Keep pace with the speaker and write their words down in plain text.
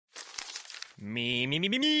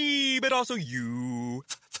Me, but also you.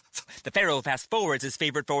 The Pharaoh fast forwards his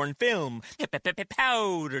favorite foreign film,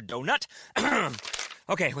 Powder Donut.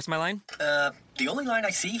 Okay, what's my line? The only line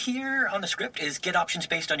I see here on the script is get options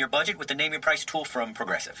based on your budget with the Name Your Price tool from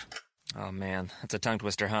Progressive. Oh man, that's a tongue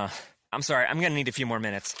twister, huh? I'm sorry, I'm gonna need a few more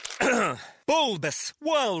minutes. Bulbous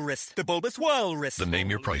Walrus, the Bulbous Walrus. The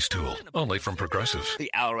Name Your Price tool, only from Progressive.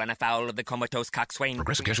 The owl ran afoul of the comatose coxswain.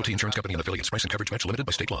 Progressive Casualty Insurance Company and affiliates. Price and coverage match limited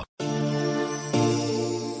by state law.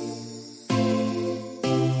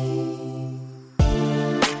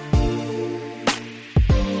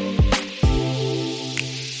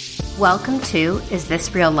 Welcome to Is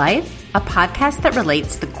This Real Life? A podcast that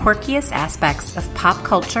relates the quirkiest aspects of pop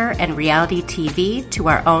culture and reality TV to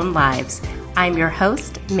our own lives. I'm your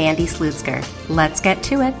host, Mandy Slutzker. Let's get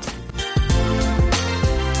to it.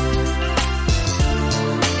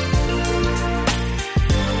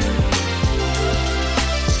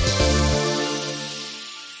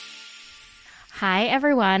 Hi,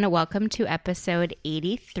 everyone. Welcome to episode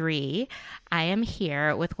 83. I am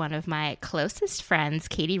here with one of my closest friends,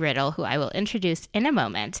 Katie Riddle, who I will introduce in a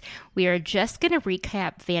moment. We are just going to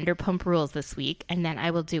recap Vanderpump Rules this week, and then I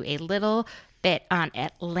will do a little bit on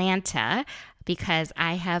Atlanta because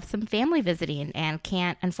I have some family visiting and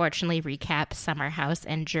can't, unfortunately, recap Summer House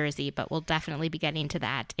and Jersey, but we'll definitely be getting to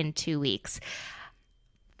that in 2 weeks.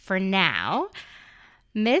 For now,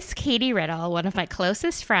 Miss Katie Riddle, one of my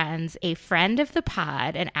closest friends, a friend of the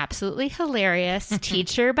pod, an absolutely hilarious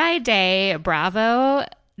teacher by day, Bravo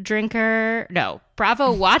watcher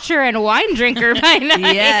and wine drinker by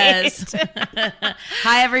night. Yes.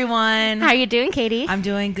 Hi, everyone. How are you doing, Katie? I'm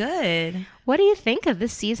doing good. What do you think of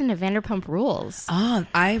this season of Vanderpump Rules? Oh,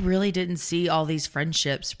 I really didn't see all these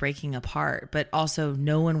friendships breaking apart, but also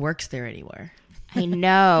no one works there anymore. I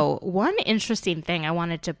know. One interesting thing I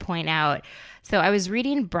wanted to point out. So I was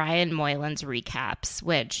reading Brian Moylan's recaps,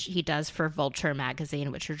 which he does for Vulture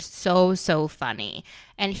magazine, which are so funny.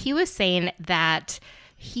 And he was saying that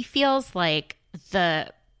he feels like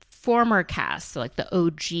the former cast, so like the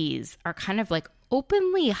OGs, are kind of like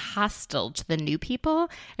openly hostile to the new people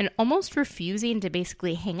and almost refusing to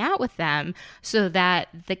basically hang out with them so that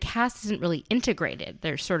the cast isn't really integrated.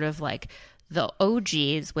 They're sort of like the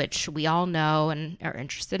OGs, which we all know and are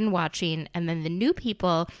interested in watching, and then the new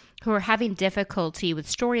people who are having difficulty with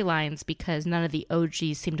storylines because none of the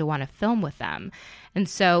OGs seem to want to film with them. And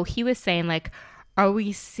so he was saying, like, are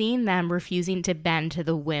we seeing them refusing to bend to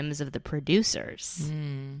the whims of the producers?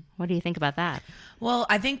 What do you think about that? Well,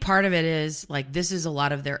 I think part of it is, like, this is a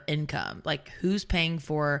lot of their income. Like, who's paying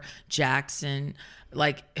for Jackson?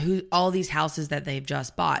 Like, who, all these houses that they've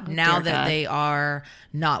just bought. Now that they are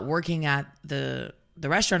not working at the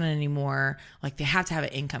restaurant anymore, like, they have to have an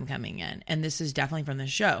income coming in. And this is definitely from the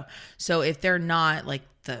show. So if they're not, like,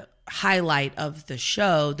 the highlight of the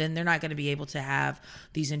show, then they're not going to be able to have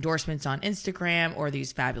these endorsements on Instagram or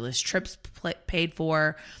these fabulous trips paid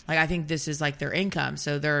for. Like, I think this is like their income.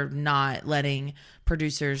 So they're not letting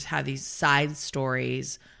producers have these side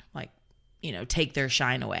stories, like, you know, take their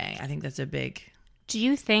shine away. I think that's a big... Do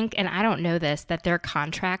you think, and I don't know this, that their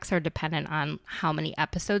contracts are dependent on how many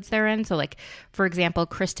episodes they're in? So, like, for example,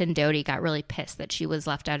 Kristen Doute got really pissed that she was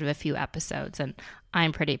left out of a few episodes, and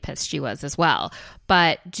I'm pretty pissed she was as well.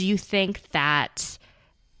 But do you think that,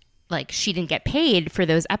 like, she didn't get paid for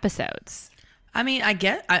those episodes? I mean,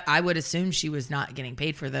 I would assume she was not getting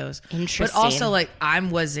paid for those. Interesting. But also, like, I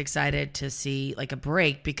was excited to see, like, a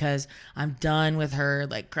break because I'm done with her,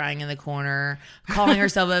 like, crying in the corner, calling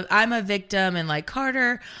herself I'm a victim, and, like,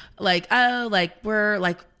 Carter, like, oh, like, we're,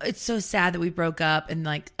 like, it's so sad that we broke up, and,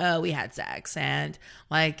 like, oh, we had sex, and,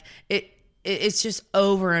 like, it's just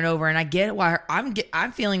over and over, and I get why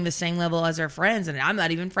I'm feeling the same level as her friends, and I'm not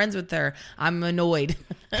even friends with her. I'm annoyed.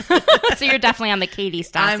 So you're definitely on the Katie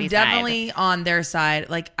Stassi side. I'm definitely on their side.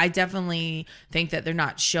 Like, I definitely think that they're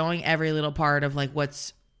not showing every little part of, like,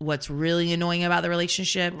 what's really annoying about the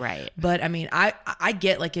relationship. Right. But I mean, I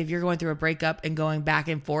get, like, if you're going through a breakup and going back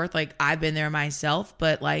and forth, like, I've been there myself,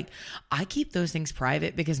 but, like, I keep those things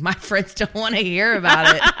private because my friends don't want to hear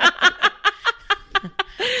about it.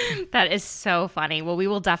 That is so funny. Well, we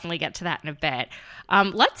will definitely get to that in a bit.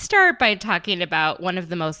 Let's start by talking about one of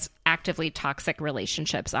the most actively toxic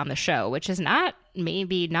relationships on the show, which is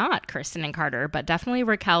maybe not Kristen and Carter, but definitely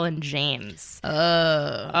Raquel and James.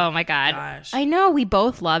 Oh my God. Gosh. I know we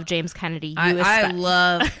both love James Kennedy. I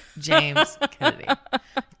love James Kennedy.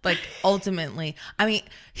 Like, ultimately, I mean,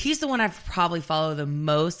 he's the one I've probably followed the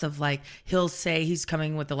most of, like, he'll say he's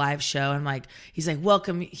coming with the live show. And, like, he's like,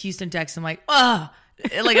 welcome Houston, Texas. I'm like, oh,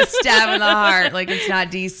 like a stab in the heart. Like it's not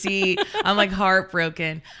DC. I'm like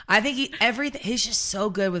heartbroken. I think he's just so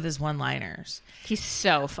good with his one-liners. He's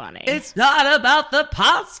so funny. It's not about the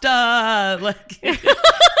pasta. Like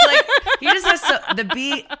he just has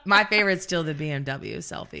my favorite's still the BMW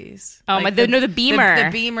selfies. Oh, like the Beamer. The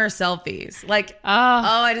Beamer selfies. Like,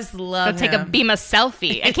 I just love him. Take a Beamer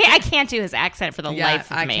selfie. I can't do his accent for the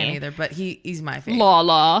life of me. I can't either, but he's my favorite. La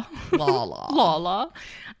la. La la. La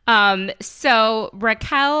la. So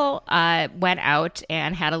Raquel went out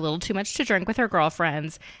and had a little too much to drink with her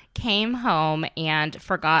girlfriends, came home and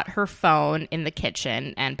forgot her phone in the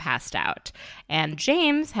kitchen and passed out. And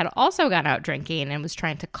James had also gone out drinking and was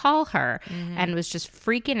trying to call her and was just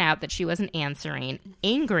freaking out that she wasn't answering,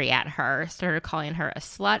 angry at her, started calling her a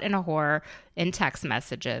slut and a whore in text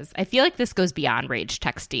messages. I feel like this goes beyond rage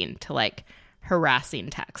texting to like harassing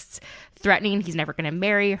texts, threatening he's never going to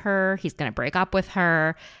marry her, he's going to break up with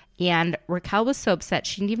her. And Raquel was so upset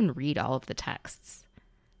she didn't even read all of the texts.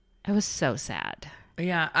 It was so sad.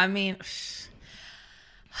 Yeah, I mean,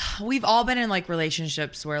 we've all been in like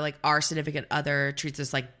relationships where like our significant other treats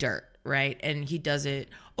us like dirt, right? And he does it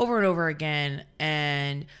over and over again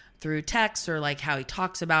and through text or like how he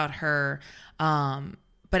talks about her.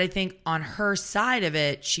 But I think on her side of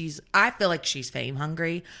it, I feel like she's fame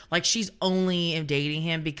hungry. Like she's only dating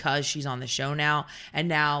him because she's on the show now. And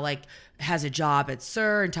now like has a job at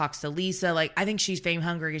SUR and talks to Lisa. Like I think she's fame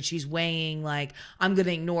hungry and she's weighing like, I'm going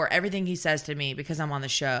to ignore everything he says to me because I'm on the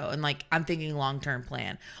show. And like, I'm thinking long-term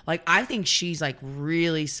plan. Like I think she's like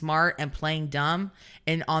really smart and playing dumb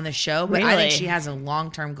and on the show. But I think she has a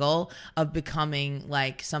long-term goal of becoming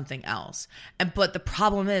like something else. But the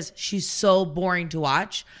problem is she's so boring to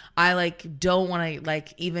watch. I like don't want to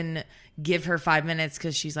like even give her 5 minutes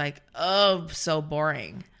because she's like, oh, so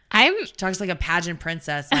boring. She talks like a pageant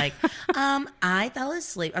princess, like, I fell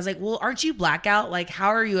asleep. I was like, well, aren't you blackout? Like, how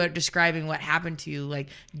are you describing what happened to you, like,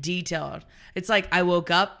 detailed? It's like, I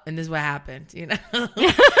woke up and this is what happened, you know? And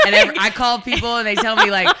I call people and they tell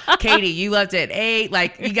me, like, Katie, you left at 8.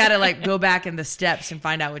 Like, you got to, like, go back in the steps and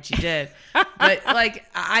find out what you did. But, like,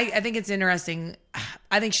 I think it's interesting.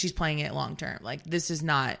 I think she's playing it long term. Like, this is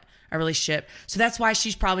not a relationship. So that's why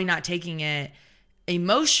she's probably not taking it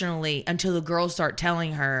emotionally until the girls start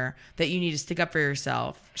telling her that you need to stick up for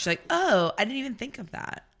yourself. She's like, oh, I didn't even think of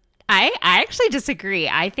that. I actually disagree.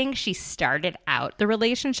 I think she started out the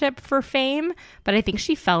relationship for fame, but I think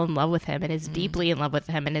she fell in love with him and is deeply in love with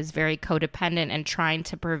him and is very codependent and trying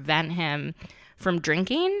to prevent him from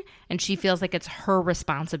drinking. And she feels like it's her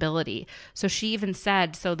responsibility. So she even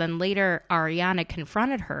said, so then later Ariana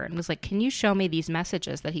confronted her and was like, can you show me these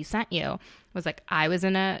messages that he sent you? Was like, I was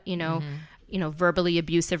in a, verbally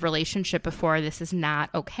abusive relationship before. This is not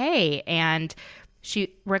okay. And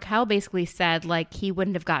Raquel basically said like he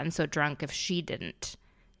wouldn't have gotten so drunk if she didn't.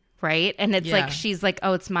 Right. And it's like, she's like,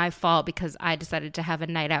 oh, it's my fault because I decided to have a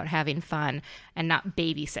night out having fun and not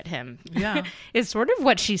babysit him. Yeah. Is sort of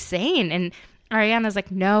what she's saying. And Ariana's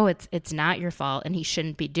like, no, it's not your fault and he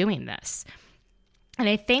shouldn't be doing this. And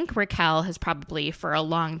I think Raquel has probably for a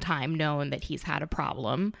long time known that he's had a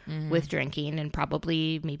problem with drinking and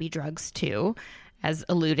probably maybe drugs too, as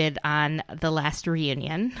alluded on the last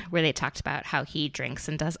reunion where they talked about how he drinks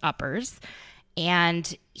and does uppers.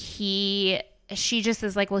 And she just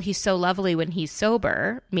is like, well, he's so lovely when he's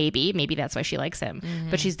sober. Maybe that's why she likes him.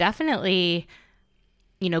 But she's definitely,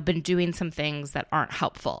 been doing some things that aren't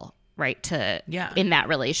helpful. Right, in that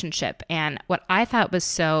relationship. And what I thought was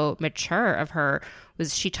so mature of her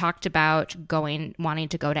was she talked about wanting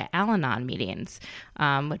to go to Al-Anon meetings,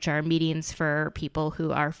 which are meetings for people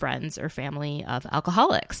who are friends or family of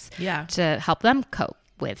alcoholics, to help them cope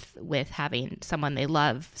with having someone they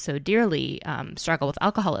love so dearly struggle with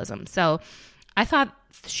alcoholism. So I thought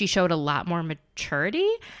she showed a lot more maturity.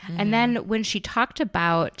 And then when she talked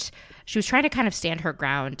about, she was trying to kind of stand her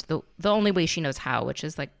ground the only way she knows how, which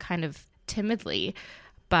is like kind of timidly.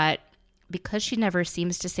 But because she never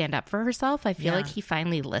seems to stand up for herself, I feel like he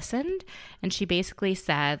finally listened. And she basically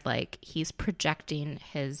said like he's projecting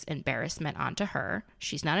his embarrassment onto her.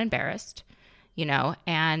 She's not embarrassed,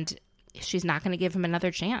 and she's not going to give him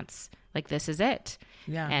another chance. Like this is it.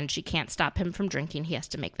 Yeah. And she can't stop him from drinking. He has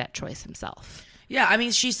to make that choice himself. Yeah. I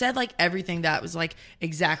mean, she said like everything that was like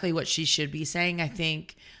exactly what she should be saying. I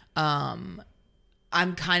think I'm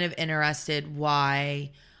kind of interested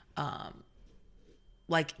why,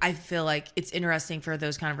 like, I feel like it's interesting for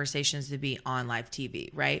those conversations to be on live TV,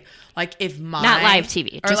 right? Like if not live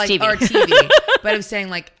TV, or just like, TV. Or TV. But I'm saying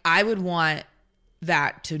like, I would want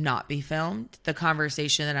that to not be filmed, the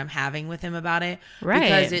conversation that I'm having with him about it. Right.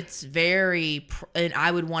 Because it's and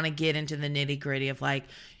I would want to get into the nitty gritty of like,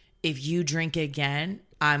 if you drink again,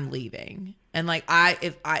 I'm leaving. And like, I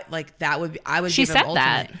would She give him said ultimate.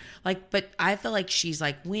 that. Like, but I feel like she's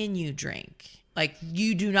like, when you drink, like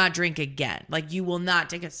you do not drink again. Like you will not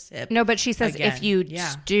take a sip. No, but she says, again. if you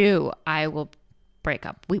Yeah. do, I will break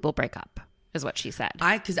up. We will break up, is what she said.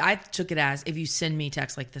 Because I took it as, if you send me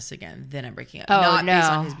text like this again, then I'm breaking up. Oh, Not no.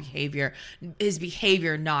 based on his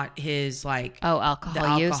behavior, not his like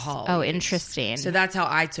alcohol use. alcohol Oh, use. interesting. So that's how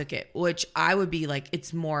I took it, which I would be like,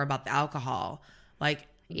 it's more about the alcohol. Like,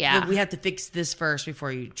 Yeah. we have to fix this first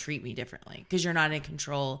before you treat me differently, because you're not in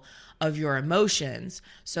control of your emotions.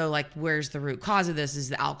 So like, where's the root cause of this? Is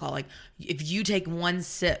the alcohol. Like, if you take one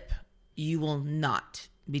sip, you will not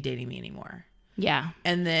be dating me anymore. Yeah.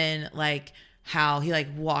 And then like how he like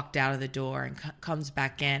walked out of the door and comes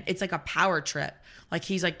back in. It's like a power trip. Like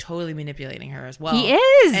he's like totally manipulating her as well. He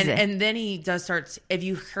is. And then he does start, if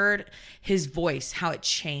you heard his voice, how it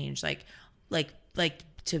changed, like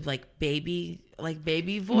to like baby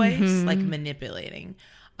voice, like manipulating.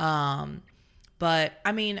 But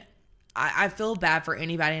I mean, I feel bad for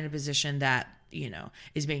anybody in a position that, you know,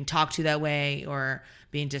 is being talked to that way or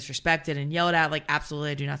being disrespected and yelled at. Like,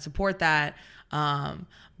 absolutely, I do not support that.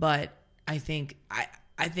 But I think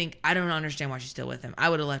I don't understand why she's still with him. I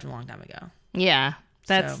would have left him a long time ago. Yeah.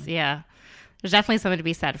 That's, So. yeah. There's definitely something to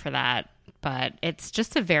be said for that. But it's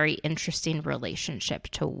just a very interesting relationship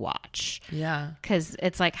to watch. Yeah. Because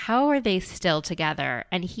it's like, how are they still together?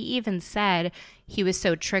 And he even said he was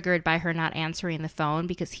so triggered by her not answering the phone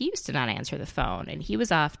because he used to not answer the phone and he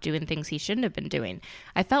was off doing things he shouldn't have been doing.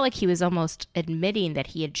 I felt like he was almost admitting that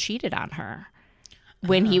he had cheated on her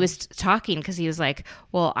when he was talking, because he was like,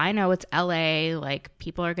 well, I know it's LA. Like,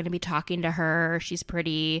 people are going to be talking to her. She's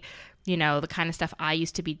pretty, you know, the kind of stuff I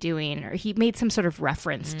used to be doing. Or he made some sort of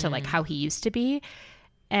reference to like how he used to be.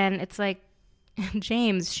 And it's like,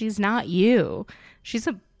 James, she's not you. She's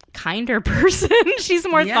a kinder person. She's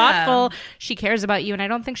more thoughtful. She cares about you. And I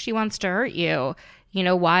don't think she wants to hurt you. You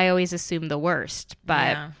know, why always assume the worst?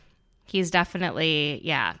 But he's definitely,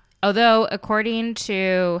 yeah. Although, according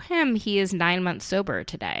to him, he is 9 months sober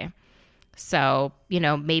today. So, you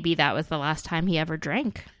know, maybe that was the last time he ever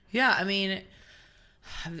drank. Yeah, I mean,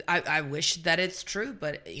 I wish that it's true,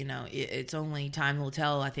 but, you know, it's only time will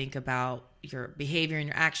tell, I think, about your behavior and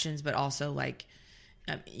your actions, but also, like,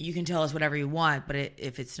 you can tell us whatever you want, but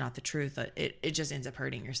if it's not the truth, it just ends up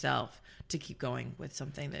hurting yourself to keep going with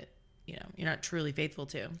something that, you know, you're not truly faithful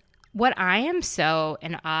to. What I am so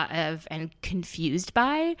in awe of and confused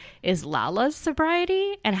by is Lala's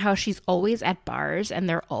sobriety and how she's always at bars and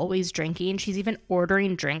they're always drinking. She's even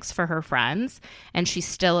ordering drinks for her friends and she's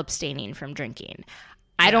still abstaining from drinking.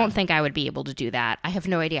 I don't think I would be able to do that. I have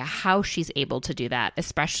no idea how she's able to do that,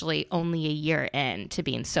 especially only a year in to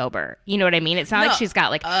being sober. You know what I mean? It's not like she's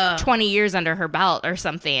got like 20 years under her belt or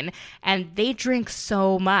something. And they drink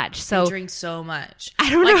so much. So They drink so much.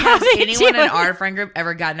 I don't know how Has they anyone do in it. our friend group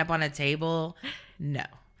ever gotten up on a table? No.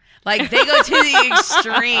 Like, they go to the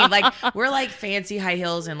extreme. Like, we're like fancy high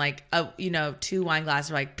heels and like, 2 wine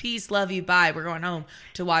glasses. We're like, peace, love you, bye. We're going home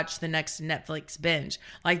to watch the next Netflix binge.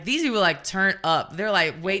 Like, these people like turn up. They're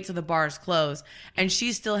like, wait till the bars close. And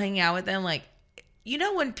she's still hanging out with them. Like, you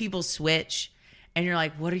know when people switch and you're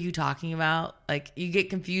like, what are you talking about? Like, you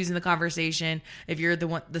get confused in the conversation if you're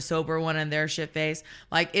the sober one and their shit face.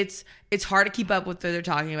 Like, it's hard to keep up with what they're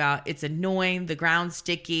talking about. It's annoying. The ground's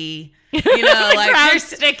sticky. You know, like, ground's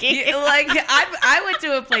sticky. Like, I went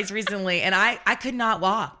to a place recently and I could not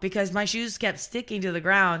walk because my shoes kept sticking to the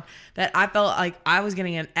ground, that I felt like I was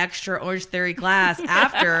getting an extra Orange Theory class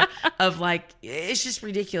after of like, it's just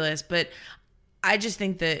ridiculous. But I just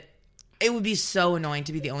think that it would be so annoying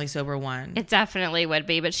to be the only sober one. It definitely would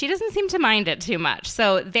be, but she doesn't seem to mind it too much.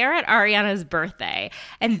 So they're at Ariana's birthday.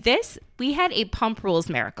 And we had a Pump Rules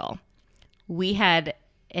miracle. We had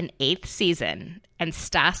an 8th season. And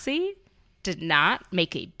Stassi did not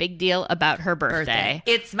make a big deal about her birthday.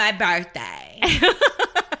 It's my birthday.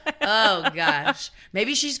 Oh, gosh.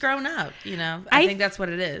 Maybe she's grown up, you know. I think that's what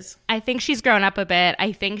it is. I think she's grown up a bit.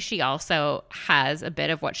 I think she also has a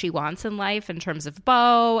bit of what she wants in life in terms of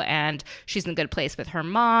Beau, and she's in a good place with her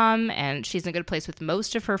mom, and she's in a good place with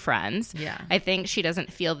most of her friends. Yeah. I think she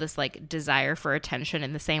doesn't feel this like desire for attention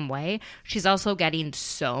in the same way. She's also getting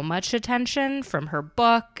so much attention from her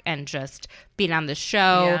book and just being on the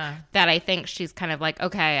show that I think she's kind of like,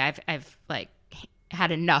 okay, I've like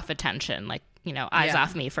had enough attention, like, you know, eyes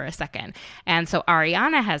off me for a second. And so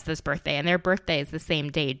Ariana has this birthday, and their birthday is the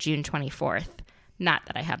same day, June 24th. Not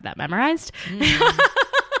that I have that memorized.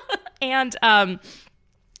 And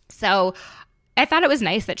so I thought it was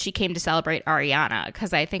nice that she came to celebrate Ariana,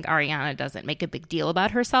 because I think Ariana doesn't make a big deal about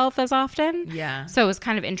herself as often. Yeah. So it was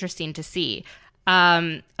kind of interesting to see.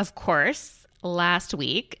 Of course, last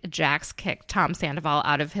week, Jax kicked Tom Sandoval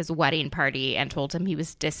out of his wedding party and told him he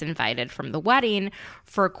was disinvited from the wedding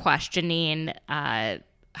for questioning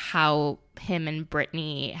how him and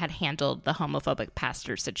Brittany had handled the homophobic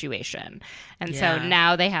pastor situation. And so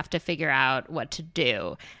now they have to figure out what to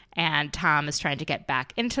do. And Tom is trying to get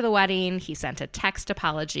back into the wedding. He sent a text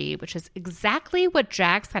apology, which is exactly what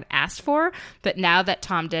Jax had asked for. But now that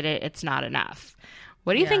Tom did it, it's not enough.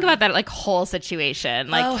 What do you think about that like whole situation?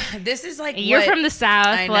 Like, this is like you're from the South.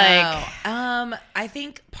 I know. Like, I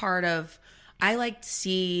think I like to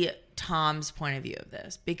see Tom's point of view of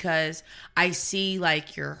this, because I see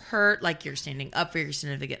like you're hurt, like you're standing up for your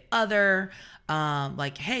significant other.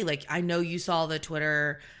 Like, hey, like I know you saw the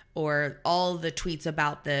Twitter or all the tweets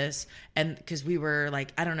about this, and because we were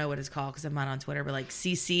like, I don't know what it's called because I'm not on Twitter, but like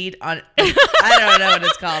CC'd on, I don't know what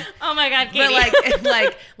it's called. Oh my God, Katie.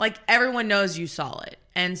 But like everyone knows you saw it,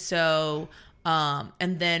 and so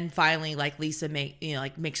and then finally like Lisa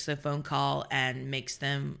makes the phone call and makes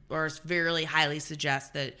them, or very highly suggests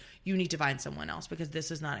that you need to find someone else because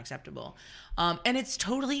this is not acceptable. And it's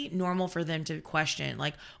totally normal for them to question,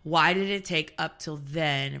 like, why did it take up till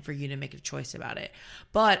then for you to make a choice about it?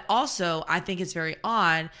 But also, I think it's very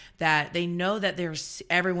odd that they know that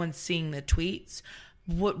everyone's seeing the tweets.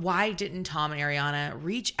 Why didn't Tom and Ariana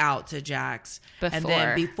reach out to Jax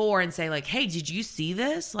before and say like, hey, did you see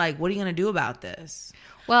this? Like, what are you going to do about this?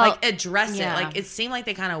 Well, like address it. Like, it seemed like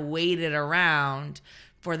they kind of waited around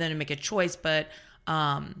for them to make a choice, but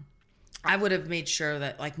I would have made sure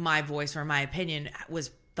that like my voice or my opinion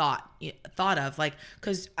was thought of, like,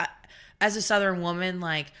 because as a Southern woman,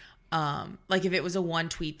 like if it was a one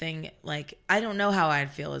tweet thing, like I don't know how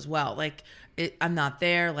I'd feel as well. Like I'm not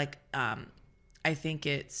there. Like I think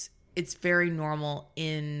it's very normal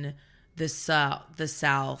in the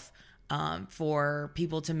South for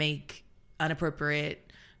people to make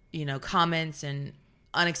inappropriate, comments and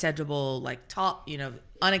unacceptable, like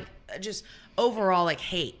just overall like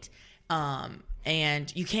hate.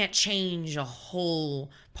 And you can't change a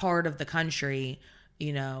whole part of the country,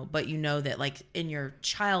 but that like in your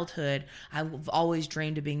childhood, I've always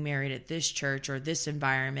dreamed of being married at this church or this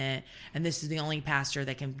environment, and this is the only pastor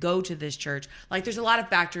that can go to this church. Like there's a lot of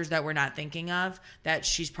factors that we're not thinking of that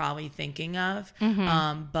she's probably thinking of.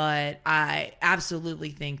 Mm-hmm. But I absolutely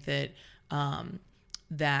think that,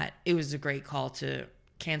 that it was a great call to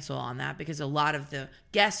cancel on that, because a lot of the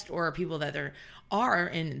guests or people that are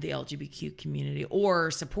in the LGBTQ community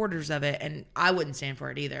or supporters of it, and I wouldn't stand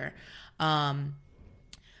for it either.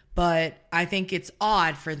 But I think it's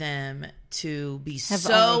odd for them to be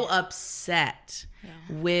upset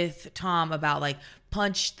with Tom about like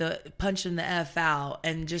punching the F out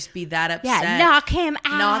and just be that upset. Yeah, knock him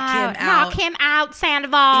out,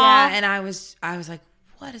 Sandoval. Yeah, and I was like,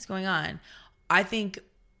 what is going on? I think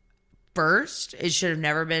first, it should have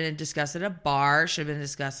never been discussed at a bar. Should have been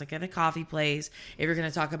discussed like at a coffee place. If you're going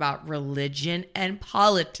to talk about religion and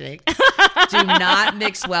politics, do not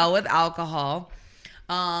mix well with alcohol.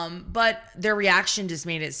 But their reaction just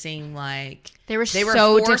made it seem like they were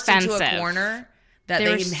so forced defensive into a corner that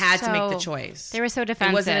they had to make the choice. They were so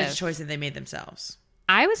defensive. It wasn't a choice that they made themselves.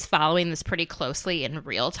 I was following this pretty closely in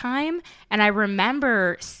real time, and I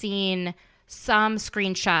remember seeing some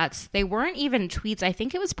screenshots. They weren't even tweets. I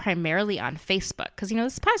think it was primarily on Facebook, because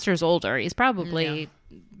this pastor's older. He's probably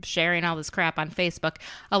sharing all this crap on Facebook.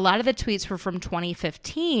 A lot of the tweets were from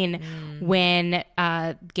 2015 when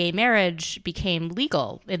gay marriage became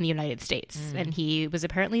legal in the United States, and he was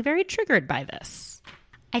apparently very triggered by this.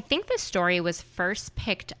 I think the story was first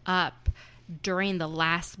picked up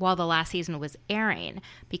while the last season was airing,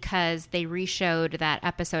 because they reshowed that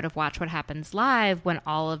episode of Watch What Happens Live when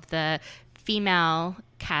all of the female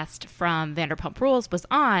cast from Vanderpump Rules was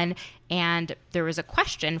on, and there was a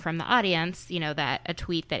question from the audience, that a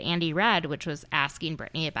tweet that Andy read, which was asking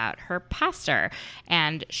Brittany about her pastor,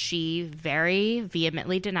 and she very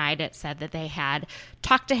vehemently denied it, said that they had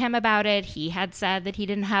talked to him about it, he had said that he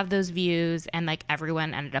didn't have those views, and like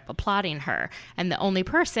everyone ended up applauding her, and the only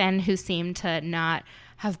person who seemed to not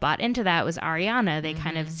have bought into that was Ariana. They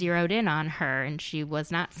kind of zeroed in on her, and she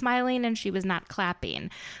was not smiling and she was not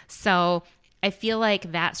clapping. So I feel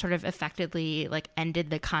like that sort of effectively like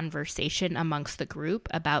ended the conversation amongst the group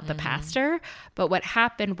about the pastor. But what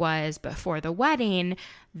happened was, before the wedding,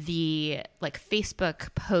 the like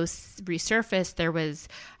Facebook posts resurfaced. There was,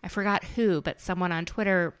 I forgot who, but someone on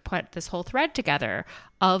Twitter put this whole thread together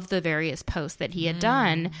of the various posts that he had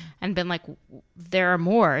done and been like, there are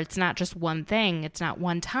more. It's not just one thing. It's not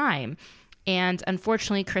one time. And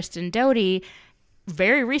unfortunately, Kristen Doute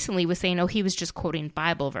very recently was saying, oh, he was just quoting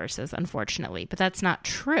Bible verses, unfortunately. But that's not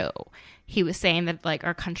true. He was saying that like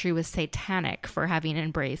our country was satanic for having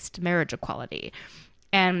embraced marriage equality.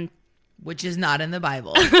 And which is not in the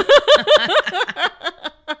Bible.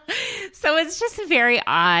 So it's just very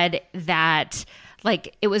odd that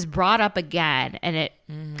like it was brought up again and it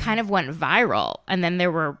kind of went viral. And then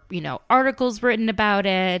there were, articles written about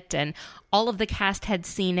it and all of the cast had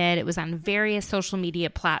seen it. It was on various social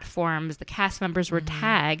media platforms. The cast members were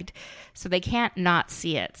tagged, so they can't not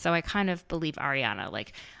see it. So I kind of believe Ariana.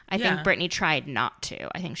 Like, I think Brittany tried not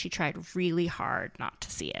to. I think she tried really hard not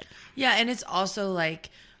to see it. Yeah, and it's also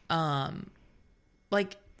like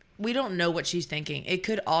we don't know what she's thinking. It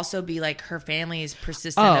could also be like her family is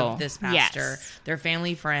persistent of this pastor. Yes. They're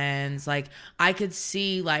family friends. Like I could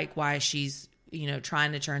see like why she's,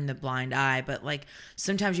 trying to turn the blind eye, but like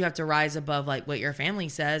sometimes you have to rise above like what your family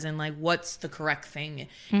says and like what's the correct thing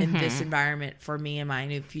in this environment for me and my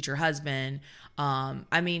new future husband.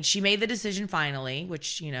 I mean, she made the decision finally,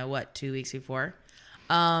 which, 2 weeks before.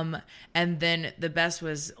 And then the best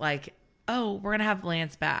was like, oh, we're going to have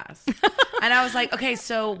Lance Bass. And I was like, okay,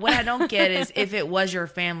 so what I don't get is if it was your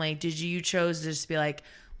family, did you chose to just be like,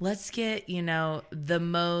 let's get, the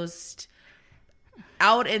most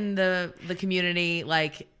out in the community.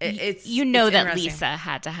 Like it's, that Lisa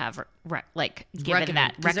had to have given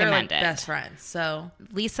that recommended. They're like best friends. So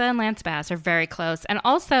Lisa and Lance Bass are very close. And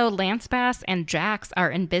also Lance Bass and Jax are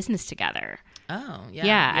in business together. Oh, yeah.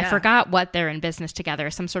 Yeah. I forgot what they're in business together.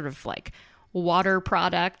 Some sort of like water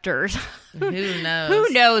product or who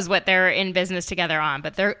knows what they're in business together on,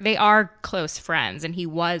 but they are close friends and he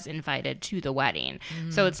was invited to the wedding.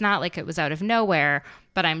 So it's not like it was out of nowhere,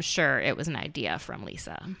 but I'm sure it was an idea from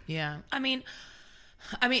Lisa. Yeah. I mean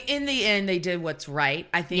in the end they did what's right.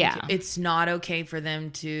 I think it's not okay for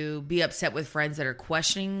them to be upset with friends that are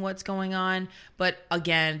questioning what's going on, but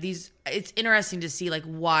again, it's interesting to see like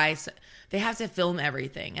why they have to film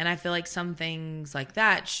everything, and I feel like some things like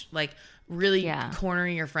that like really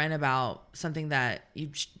cornering your friend about something that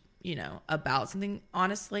about something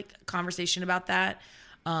honest, like conversation about that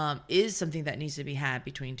is something that needs to be had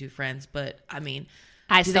between two friends. But I mean,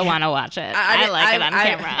 I still want to watch it. I like it on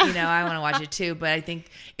camera. I want to watch it too, but I think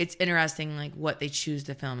it's interesting like what they choose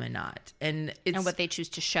to film and not. And what they choose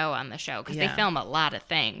to show on the show, because they film a lot of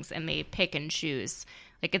things and they pick and choose.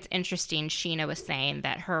 Like, it's interesting, Sheena was saying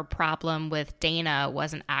that her problem with Dana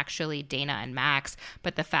wasn't actually Dana and Max,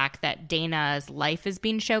 but the fact that Dana's life is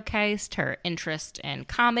being showcased, her interest in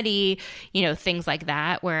comedy, things like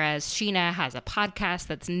that. Whereas Sheena has a podcast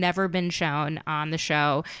that's never been shown on the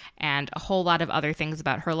show and a whole lot of other things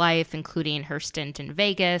about her life, including her stint in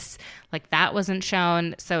Vegas. Like, that wasn't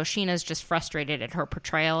shown. So Sheena's just frustrated at her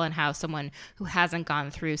portrayal and how someone who hasn't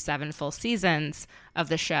gone through 7 full seasons of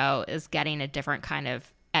the show is getting a different kind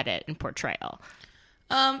of edit and portrayal.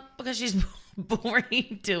 Because she's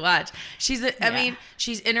boring to watch. I mean,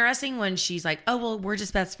 she's interesting when she's like, oh, well, we're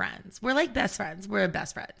just best friends. We're like best friends. We're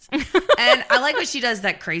best friends. And I like when she does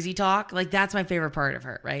that crazy talk. Like, that's my favorite part of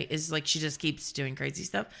her, right? Is like she just keeps doing crazy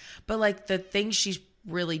stuff. But like the things she's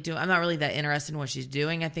really doing, I'm not really that interested in what she's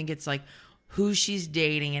doing. I think it's like who she's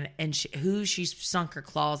dating and who she's sunk her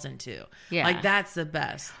claws into. Yeah. Like, that's the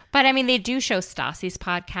best. But, I mean, they do show Stassi's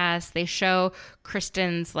podcast. They show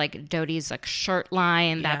Kristen's, like, Doute's, like, shirt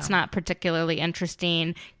line. That's not particularly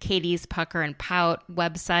interesting. Katie's Pucker and Pout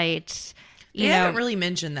website. They haven't really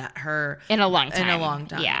mentioned that in a long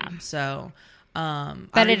time. Yeah. So, I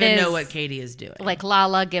don't even know what Katie is doing. Like,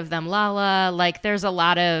 Lala, give them Lala. Like, there's a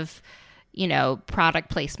lot of product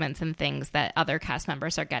placements and things that other cast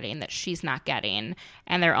members are getting that she's not getting,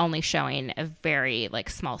 and they're only showing a very like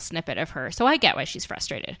small snippet of her. So I get why she's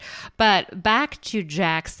frustrated. But back to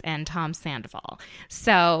Jax and Tom Sandoval.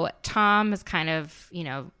 So Tom is kind of,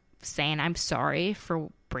 saying, I'm sorry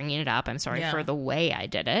for bringing it up. I'm sorry for the way I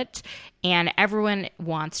did it. And everyone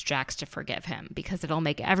wants Jax to forgive him because it'll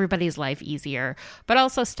make everybody's life easier. But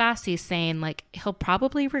also Stassi's saying, like, he'll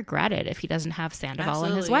probably regret it if he doesn't have Sandoval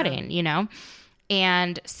in his wedding,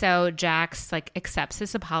 And so Jax, like, accepts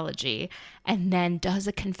his apology and then does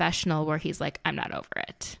a confessional where he's like, I'm not over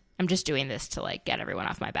it. I'm just doing this to, like, get everyone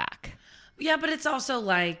off my back. Yeah, but it's also,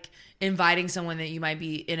 like, inviting someone that you might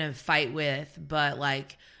be in a fight with, but,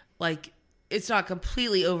 like it's not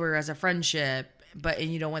completely over as a friendship,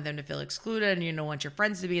 and you don't want them to feel excluded and you don't want your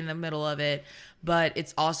friends to be in the middle of it. But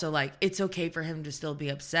it's also like, it's okay for him to still be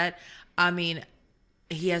upset. I mean,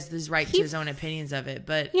 he has this right to his own opinions of it.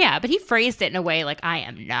 But yeah, but he phrased it in a way like, I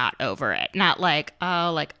am not over it. Not like,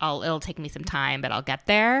 oh, like it'll take me some time, but I'll get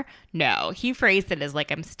there. No, he phrased it as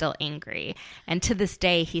like, I'm still angry. And to this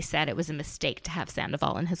day, he said it was a mistake to have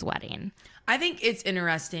Sandoval in his wedding. I think it's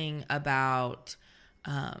interesting about,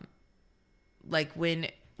 like when,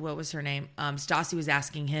 what was her name? Stassi was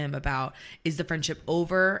asking him about, is the friendship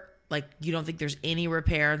over? Like, you don't think there's any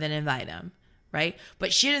repair? Then invite him. Right.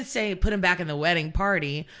 But she didn't say put him back in the wedding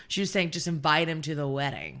party. She was saying just invite him to the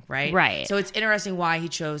wedding. Right. Right. So it's interesting why he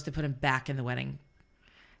chose to put him back in the wedding.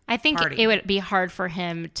 I think party. It would be hard for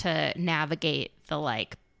him to navigate the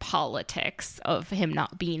like politics of him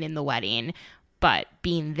not being in the wedding, but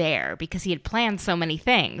being there, because he had planned so many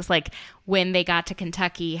things. Like when they got to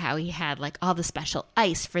Kentucky, how he had like all the special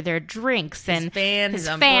ice for their drinks and his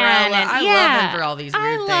umbrella. I love him for all these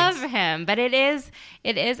weird things. I love him, but it is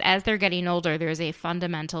as they're getting older, there's a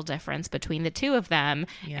fundamental difference between the two of them,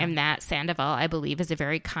 and that Sandoval, I believe, is a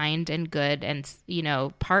very kind and good and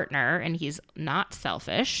partner, and he's not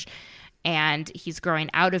selfish. And he's growing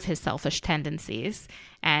out of his selfish tendencies,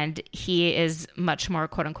 and he is much more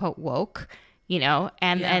quote unquote woke.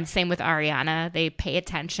 And same with Ariana. They pay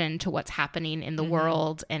attention to what's happening in the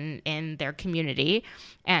world and in their community.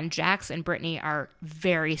 And Jax and Brittany are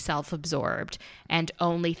very self-absorbed and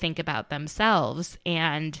only think about themselves.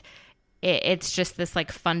 And it's just this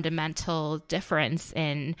like fundamental difference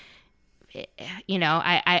in,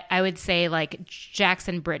 I would say like Jax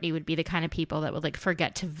and Brittany would be the kind of people that would like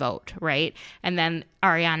forget to vote, right? And then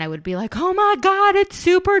Ariana would be like, oh my God, it's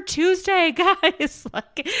Super Tuesday, guys.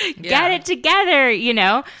 Like, get it together,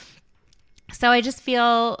 So I just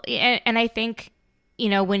feel, and I think,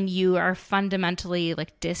 when you are fundamentally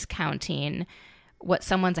like discounting what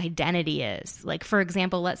someone's identity is. Like, for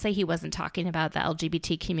example, let's say he wasn't talking about the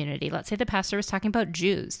LGBT community. Let's say the pastor was talking about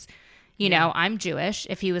Jews. I'm Jewish.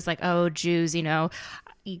 If he was like, oh, Jews, you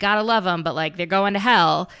gotta love them, but like they're going to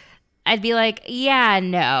hell, I'd be like, yeah,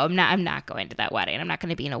 no, I'm not going to that wedding. I'm not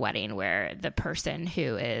going to be in a wedding where the person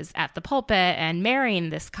who is at the pulpit and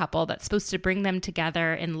marrying this couple that's supposed to bring them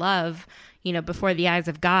together in love, before the eyes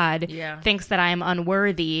of God, thinks that I am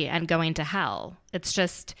unworthy and going to hell. It's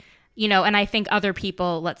just... and I think other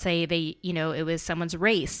people, let's say they, it was someone's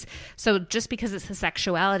race. So just because it's a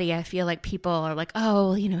sexuality, I feel like people are like,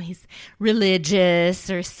 oh, he's religious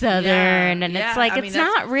or Southern. And it's like, it's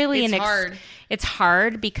not really hard. It's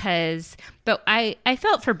hard because, but I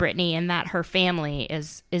felt for Brittany in that her family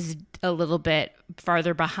is a little bit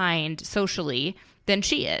farther behind socially than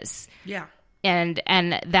she is. Yeah. And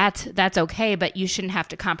that's okay, but you shouldn't have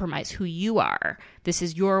to compromise who you are. This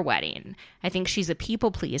is your wedding. I think she's a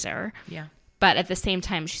people pleaser. Yeah. But at the same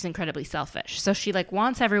time, she's incredibly selfish. So she like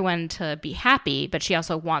wants everyone to be happy, but she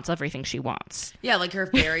also wants everything she wants. Yeah, like her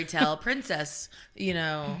fairy tale princess,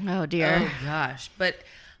 Oh dear. Oh gosh. But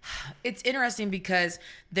it's interesting because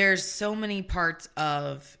there's so many parts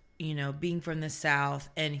of being from the South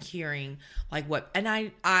and hearing like and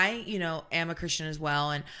I am a Christian as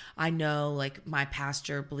well. And I know like my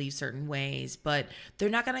pastor believes certain ways, but they're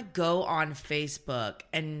not going to go on Facebook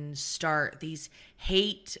and start these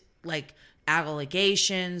hate like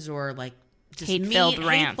allegations or like just hate-filled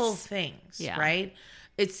rants. Hateful things. Yeah. Right.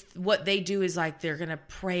 It's what they do is like, they're going to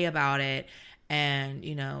pray about it and,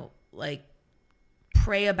 like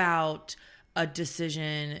pray about a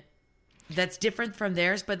decision that's different from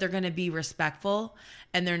theirs, but they're going to be respectful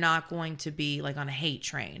and they're not going to be like on a hate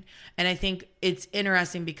train. And I think it's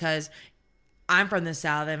interesting because I'm from the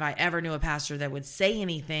South, and if I ever knew a pastor that would say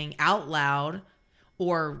anything out loud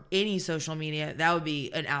or any social media, that would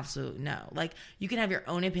be an absolute no. Like, you can have your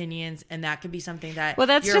own opinions, and that could be something that well,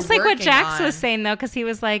 that's just like what Jax was saying, though, because he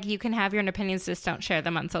was like, you can have your own opinions, just don't share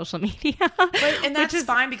them on social media. And that's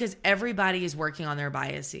fine because everybody is working on their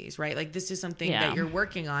biases, right? Like, this is something that you're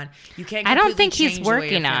working on. You can't. I don't think he's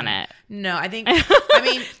working on it. No, I think. I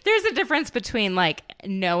mean, there's a difference between like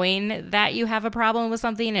knowing that you have a problem with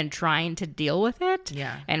something and trying to deal with it,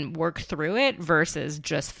 and work through it, versus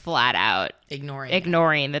just flat out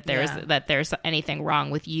ignoring that there's anything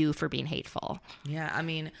wrong with you for being hateful. Yeah, I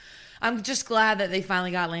mean, I'm just glad that they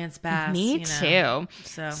finally got Lance Bass. Me too.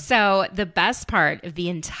 So the best part of the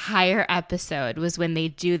entire episode was when they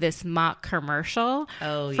do this mock commercial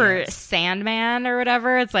for Sandman or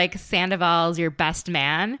whatever. It's like Sandoval's your best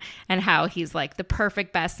man, and how he's like the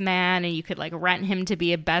perfect best man, and you could like rent him to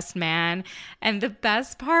be a best man. And the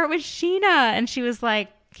best part was Sheena, and she was like,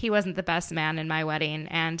 he wasn't the best man in my wedding,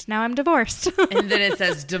 and now I'm divorced. And then it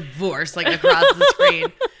says divorce like across the screen.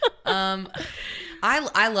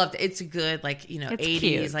 I loved it. It's a good, like, you know, It's 80s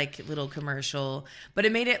cute. like little commercial, but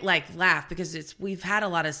it made it like laugh because we've had a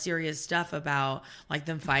lot of serious stuff about like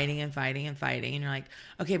them fighting and fighting and fighting, and you're like,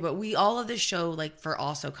 okay, but we all of this show like for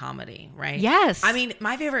also comedy, right? Yes. I mean,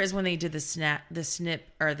 my favorite is when they did the snip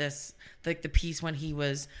or this like the piece when he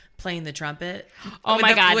was playing the trumpet. Oh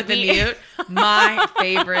my God, with the mute. My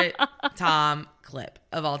favorite Tom clip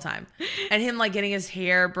of all time, and him like getting his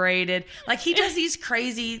hair braided, like he does these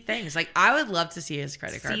crazy things. Like I would love to see his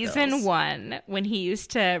credit card Season bills. 1, when he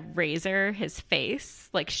used to razor his face,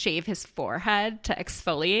 like shave his forehead to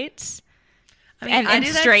exfoliate. I mean, And I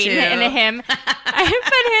do that straighten too. it into him. But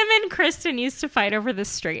him and Kristen used to fight over the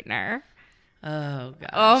straightener. Oh god.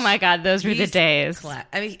 Oh my God, those were the He's days.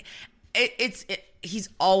 I mean, he's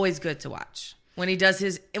always good to watch when he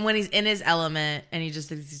does when he's in his element and he just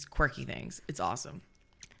does these quirky things. It's awesome.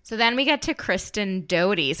 So then we get to Kristen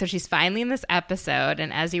Doty. So she's finally in this episode.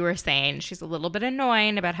 And as you were saying, she's a little bit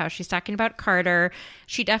annoying about how she's talking about Carter.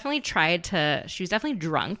 She was definitely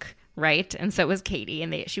drunk, right? And so was Katie.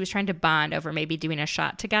 And she was trying to bond over maybe doing a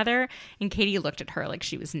shot together. And Katie looked at her like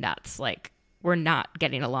she was nuts. Like, we're not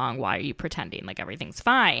getting along. Why are you pretending like everything's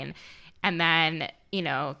fine? And then, you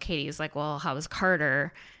know, Katie's like, well, how was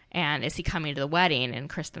Carter? And is he coming to the wedding? And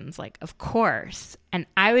Kristen's like, of course. And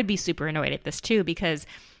I would be super annoyed at this too, because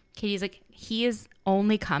Katie's like, he is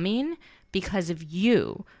only coming because of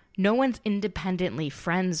you. No one's independently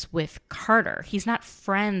friends with Carter. He's not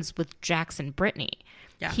friends with Jax and Brittany.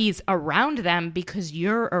 Yeah. He's around them because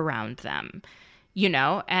you're around them, you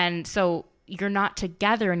know? And so you're not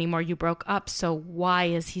together anymore. You broke up. So why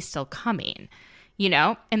is he still coming? You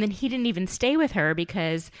know? And then he didn't even stay with her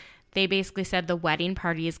because they basically said the wedding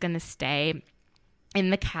party is going to stay in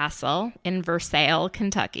the castle in Versailles,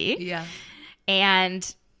 Kentucky. Yeah.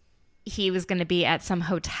 And he was going to be at some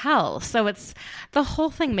hotel. So the whole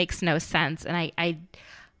thing makes no sense. And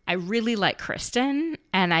I really like Kristen,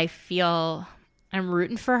 and I feel I'm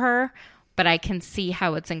rooting for her, but I can see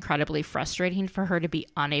how it's incredibly frustrating for her to be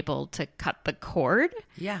unable to cut the cord.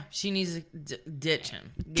 Yeah. She needs to ditch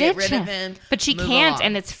him. Get rid of him. But she move can't, along.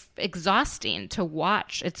 and it's exhausting to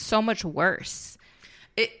watch. It's so much worse.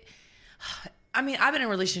 I mean, I've been in a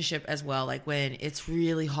relationship as well, like when it's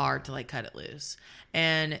really hard to like cut it loose.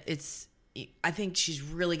 And I think she's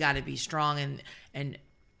really got to be strong and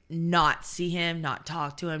not see him, not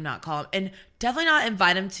talk to him, not call him, and definitely not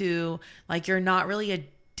invite him to, like, you're not really a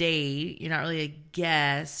date. You're not really a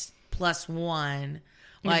guest +1.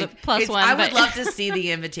 Like, plus one, I would but- love to see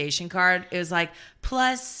the invitation card. It was like,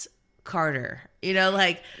 plus Carter, you know,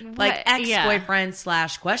 like ex-boyfriend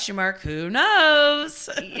 / who knows?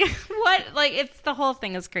 What? Like, it's the whole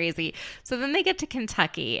thing is crazy. So then they get to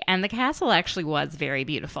Kentucky, and the castle actually was very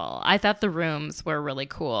beautiful. I thought the rooms were really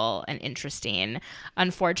cool and interesting.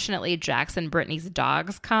 Unfortunately, Jax and Brittany's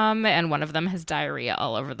dogs come, and one of them has diarrhea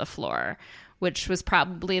all over the floor, which was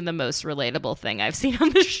probably the most relatable thing I've seen on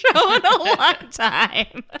the show in a long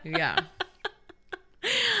time. Yeah.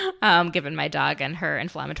 Given my dog and her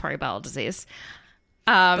inflammatory bowel disease.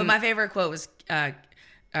 But my favorite quote was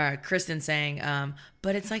Kristen saying,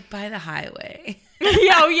 but it's like by the highway.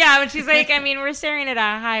 Oh, yeah. When she's like, I mean, we're staring at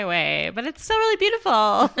a highway, but it's still really beautiful.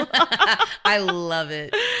 I love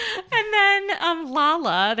it. And then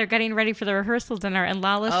Lala, they're getting ready for the rehearsal dinner, and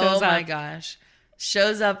Lala shows Oh my up. gosh.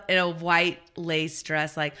 Shows up in a white lace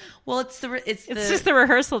dress. Like, well, it's just the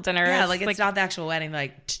rehearsal dinner. Yeah, like it's not the actual wedding.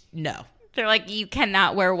 Like, no. They're like, you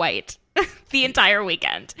cannot wear white the entire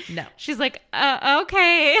weekend. No. She's like,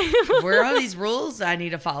 okay. Where are these rules I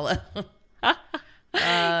need to follow?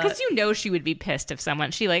 Because you know she would be pissed if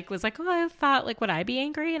someone, she like was like, oh, I thought, like, would I be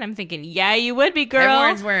angry? And I'm thinking, yeah, you would be, girl.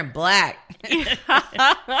 Everyone's wearing black.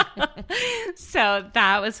 So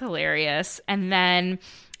that was hilarious. And then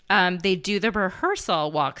they do the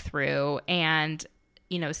rehearsal walkthrough, and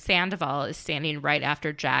you know, Sandoval is standing right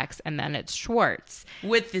after Jax, and then it's Schwartz.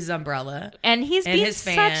 With his umbrella. And he's And being his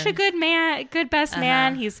such fan. a good man, good best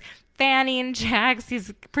man. He's fanning Jax.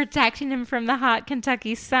 He's protecting him from the hot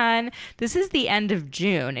Kentucky sun. This is the end of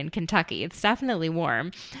June in Kentucky. It's definitely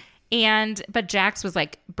warm. But Jax was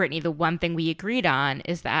like, Brittany, the one thing we agreed on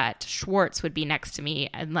is that Schwartz would be next to me,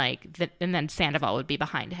 and and then Sandoval would be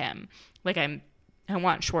behind him. Like, I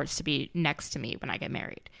want Schwartz to be next to me when I get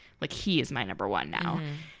married. Like, he is my number one now. Mm-hmm.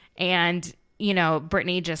 And, you know,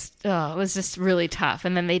 Brittany it was just really tough.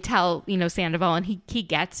 And then they tell, you know, Sandoval, and he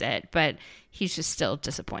gets it, but he's just still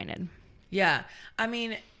disappointed. Yeah. I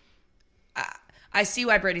mean, I see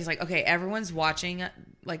why Brittany's like, okay, everyone's watching.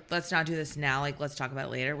 Like, let's not do this now. Like, let's talk about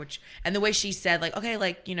it later. And the way she said, like, okay,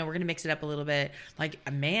 like, you know, we're going to mix it up a little bit.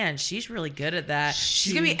 Like, man, she's really good at that.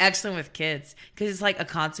 She's going to be excellent with kids because it's like a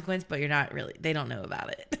consequence, but they don't know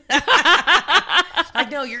about it.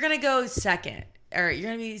 Like, no, you're going to go second. Or you're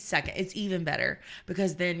going to be second. It's even better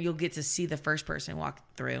because then you'll get to see the first person walk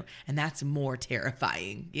through, and that's more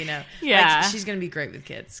terrifying, you know? Yeah. Like, she's going to be great with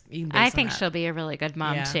kids. I think she'll be a really good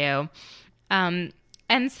mom, too.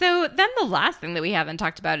 And so then the last thing that we haven't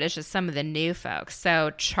talked about is just some of the new folks.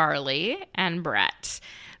 So Charlie and Brett.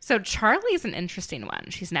 So Charlie's an interesting one.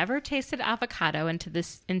 She's never tasted avocado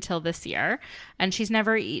until this year, and she's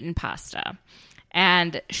never eaten pasta.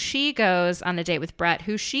 And she goes on a date with Brett,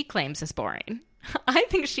 who she claims is boring. I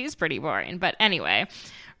think she's pretty boring. But anyway,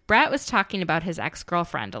 Brett was talking about his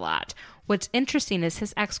ex-girlfriend a lot. What's interesting is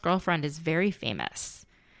his ex-girlfriend is very famous.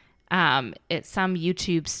 It's some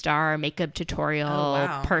YouTube star, makeup tutorial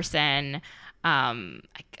person. I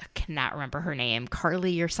cannot remember her name,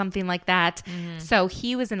 Carly or something like that. Mm-hmm. So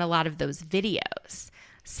he was in a lot of those videos.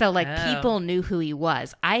 So like people knew who he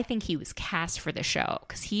was. I think he was cast for the show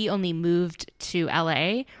because he only moved to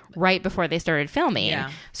LA right before they started filming.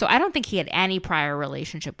 Yeah. So I don't think he had any prior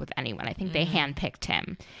relationship with anyone. I think they handpicked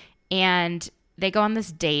him. And they go on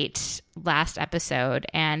this date last episode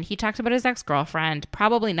and he talks about his ex-girlfriend,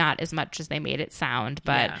 probably not as much as they made it sound,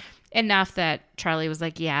 but enough that Charlie was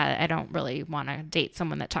like, yeah, I don't really want to date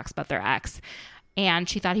someone that talks about their ex. And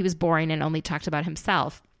she thought he was boring and only talked about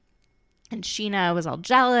himself. And Sheena was all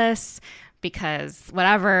jealous because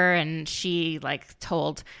whatever. And she like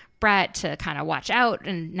told Brett to kind of watch out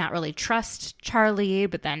and not really trust Charlie.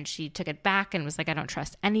 But then she took it back and was like, I don't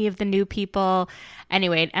trust any of the new people.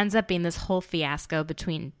 Anyway, it ends up being this whole fiasco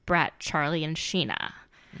between Brett, Charlie, and Sheena.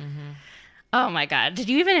 Mm-hmm. Oh my God. Did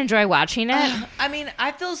you even enjoy watching it? I mean,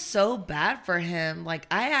 I feel so bad for him. Like,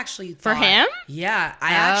 I actually thought. For him? Yeah.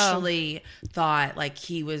 I actually thought, like,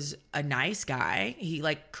 he was a nice guy. He,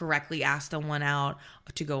 like, correctly asked someone out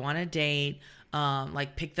to go on a date,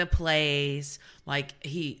 like, pick the place. Like,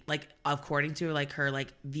 he, like, according to, like, her,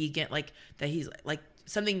 like, vegan, like, that he's, like,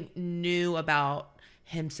 something new about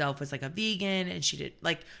himself was, like, a vegan. And she did,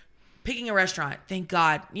 like, picking a restaurant, thank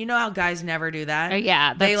God. You know how guys never do that? Oh,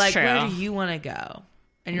 yeah, that's they like, true. Where do you want to go?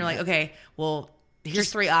 And you're like, okay, well,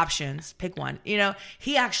 here's 3 options. Pick one. You know,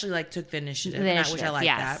 he actually like took the initiative, which I like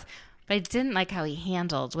that. But I didn't like how he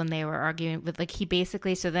handled when they were arguing with, like, he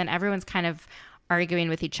basically, so then everyone's kind of arguing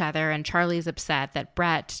with each other and Charlie's upset that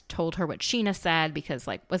Brett told her what Sheena said because,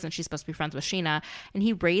 like, wasn't she supposed to be friends with Sheena? And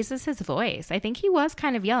he raises his voice. I think he was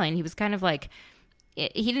kind of yelling. He was kind of like,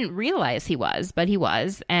 he didn't realize he was, but he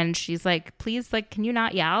was. And she's like, please, like, can you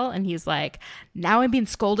not yell? And he's like, now I'm being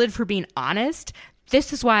scolded for being honest.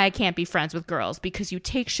 This is why I can't be friends with girls, because you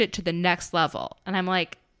take shit to the next level. And I'm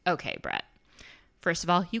like, okay, Brett. First of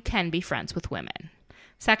all, you can be friends with women.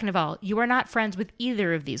 Second of all, you are not friends with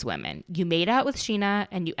either of these women. You made out with Sheena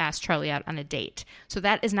and you asked Charlie out on a date. So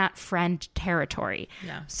that is not friend territory.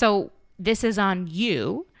 Yeah. So this is on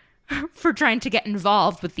you for trying to get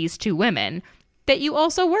involved with these 2 women that you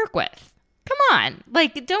also work with. Come on.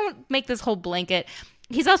 Like, don't make this whole blanket.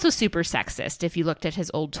 He's also super sexist if you looked at his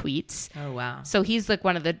old tweets. Oh, wow. So he's like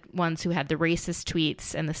one of the ones who had the racist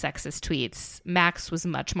tweets and the sexist tweets. Max was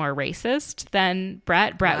much more racist than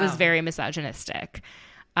Brett. Brett was very misogynistic.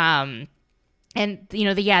 And, you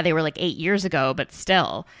know, they were like 8 years ago, but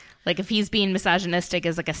still. Like, if he's being misogynistic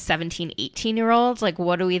as like a 17, 18-year-old, like,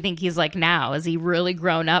 what do we think he's like now? Has he really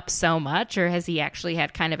grown up so much, or has he actually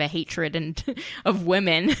had kind of a hatred of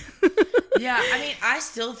women? Yeah, I mean, I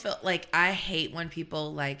still feel like I hate when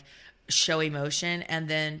people, like, show emotion and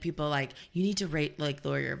then people like, you need to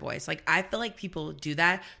lower your voice. Like, I feel like people do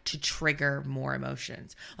that to trigger more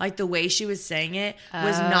emotions. Like, the way she was saying it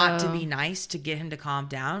was not to be nice, to get him to calm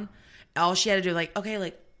down. All she had to do, like, okay,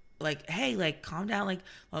 like, hey, like, calm down,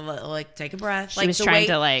 like take a breath. She was trying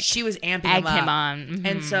to, like, she was amping him on. Mm-hmm.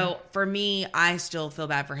 And so for me, I still feel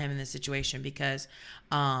bad for him in this situation because,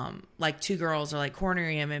 like, 2 girls are like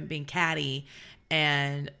cornering him and being catty,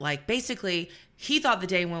 and like basically he thought the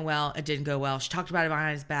day went well. It didn't go well. She talked about it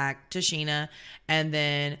behind his back to Sheena, and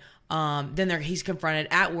then he's confronted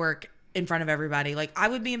at work in front of everybody. Like, I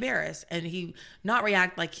would be embarrassed, and he not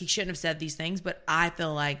react like he shouldn't have said these things, but I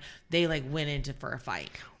feel like they like went into for a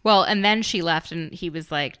fight. Well, and then she left and he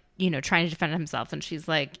was like, you know, trying to defend himself, and she's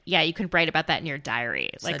like, yeah, you can write about that in your diary.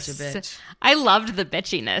 Like, such a bitch. I loved the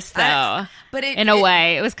bitchiness though. But in a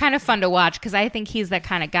way, it was kind of fun to watch because I think he's that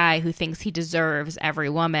kind of guy who thinks he deserves every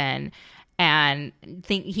woman. And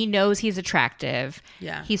he knows he's attractive.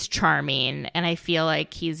 Yeah. He's charming. And I feel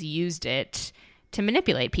like he's used it to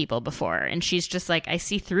manipulate people before. And she's just like, I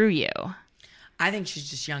see through you. I think she's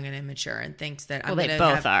just young and immature and thinks that Well, I'm they going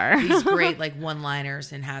both to are. have these great like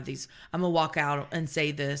one-liners and have these. I'm going to walk out and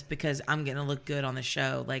say this because I'm going to look good on the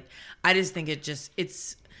show. Like, I just think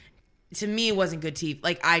it's to me, it wasn't good TV.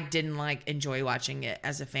 Like, I didn't like enjoy watching it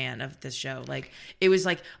as a fan of this show. Like, it was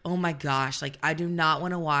like, oh my gosh, like I do not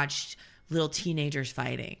want to watch little teenagers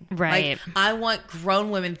fighting. Right. Like, I want grown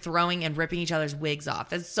women throwing and ripping each other's wigs off.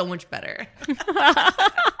 That's so much better.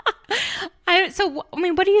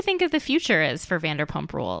 What do you think of the future is for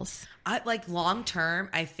Vanderpump Rules? Like long term,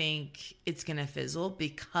 I think it's gonna fizzle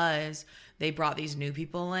because they brought these new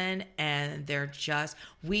people in, and they're just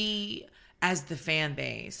we as the fan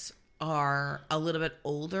base are a little bit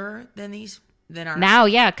older than our Now,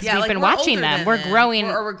 yeah, because we've like, been we're watching older them. than We're growing.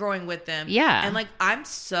 or we're growing with them. Yeah. And like I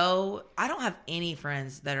don't have any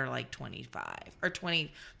friends that are like 25 or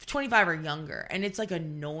 25 or younger, and it's like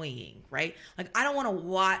annoying, right? Like I don't want to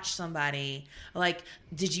watch somebody like,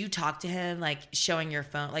 did you talk to him, like showing your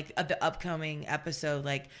phone, like the upcoming episode,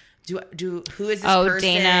 like do who is this person?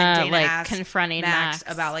 Dana like asked confronting Max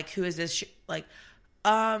about like who is this like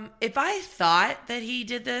if I thought that he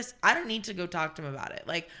did this, I don't need to go talk to him about it.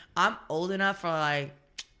 Like, I'm old enough for like,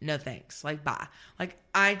 no thanks. Like, bye. Like,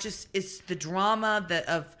 it's the drama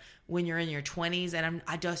of when you're in your 20s, and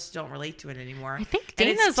I just don't relate to it anymore. I think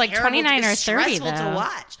Dana's like 29 or 30 stressful though. to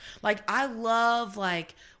watch. Like, I love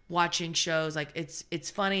like watching shows. Like, it's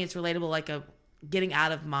funny, it's relatable. Like getting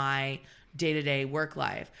out of my day-to-day work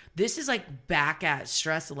life. This is like back at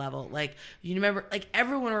stress level. Like, you remember, like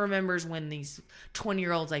everyone remembers when these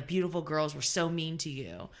 20-year-olds, like beautiful girls, were so mean to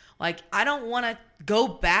you. Like, I don't want to go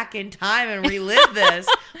back in time and relive this.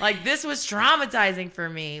 Like, this was traumatizing for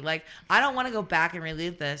me. Like, I don't want to go back and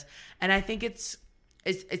relive this. And I think it's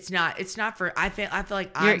not for, I feel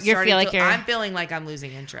like I'm feeling like I'm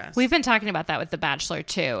losing interest. We've been talking about that with The Bachelor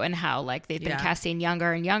too, and how like they've been casting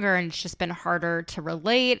younger and younger, and it's just been harder to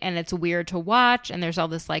relate, and it's weird to watch, and there's all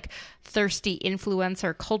this like thirsty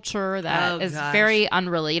influencer culture that is very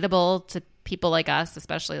unrelatable to people like us,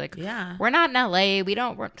 especially like we're not in LA, we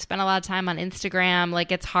don't spend a lot of time on Instagram.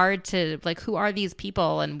 Like, it's hard to like, who are these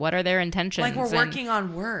people and what are their intentions? Like, we're working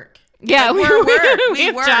on work. Yeah, like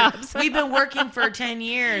we work. Jobs. We've been working for 10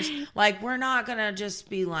 years. Like, we're not gonna just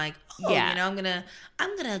be like, oh, I'm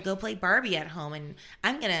gonna go play Barbie at home, and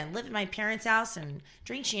I'm gonna live at my parents' house and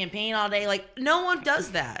drink champagne all day. Like, no one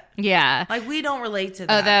does that. Yeah, like we don't relate to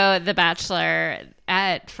that. Although The Bachelor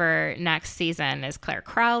for next season is Claire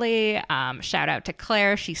Crowley. Shout out to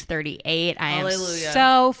Claire. She's 38. I am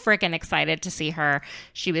so freaking excited to see her.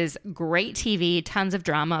 She was great TV, tons of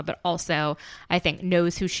drama, but also I think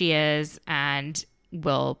knows who she is and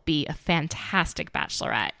will be a fantastic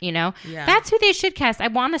bachelorette. You know, that's who they should cast. I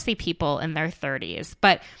want to see people in their 30s,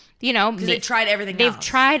 but you know, because they've tried everything. They've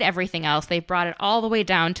tried everything else. They've brought it all the way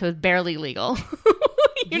down to barely legal.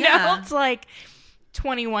 you know, it's like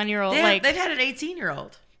 21-year-old. They've had an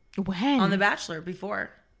 18-year-old. When? On The Bachelor before.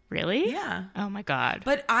 Really? Yeah. Oh my God.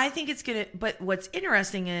 But I think but what's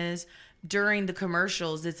interesting is during the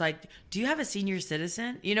commercials, it's like, do you have a senior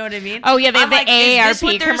citizen? You know what I mean? Oh yeah, they have the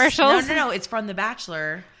AARP commercials. No, it's from The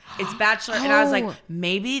Bachelor. It's Bachelor. And I was like,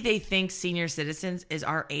 maybe they think senior citizens is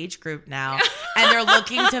our age group now. And they're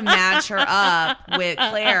looking to match her up with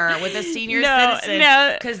Claire, with a senior citizen.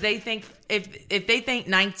 No. Because they think, if they think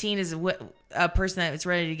 19 is a person that's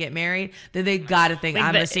ready to get married, then they got to think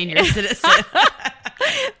I'm a senior citizen.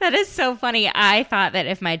 That is so funny. I thought that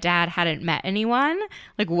if my dad hadn't met anyone,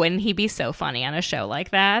 like, wouldn't he be so funny on a show like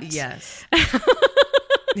that? Yes.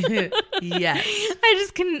 Yes. I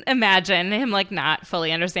just can imagine him like not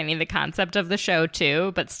fully understanding the concept of the show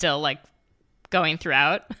too, but still like going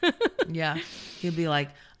throughout. Yeah. He'll be like,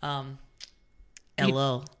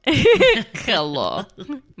 hello. Hello.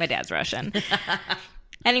 My dad's Russian.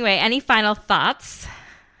 Anyway, any final thoughts?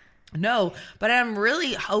 No, but I'm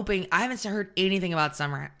really hoping. I haven't heard anything about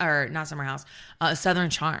Southern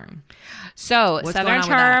Charm. So Southern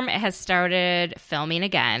Charm has started filming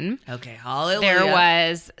again. Okay,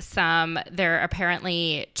 hallelujah. There are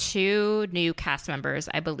apparently 2 new cast members,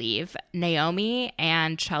 I believe. Naomi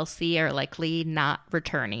and Chelsea are likely not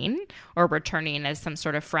returning, or returning as some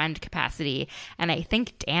sort of friend capacity. And I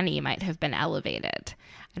think Danny might have been elevated.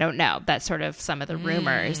 I don't know. That's sort of some of the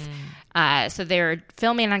rumors. So they're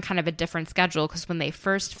filming on kind of a different schedule, because when they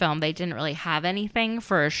first filmed, they didn't really have anything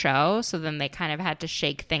for a show. So then they kind of had to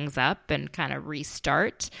shake things up and kind of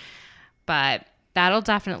restart. But that'll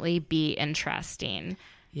definitely be interesting.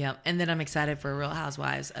 Yeah. And then I'm excited for Real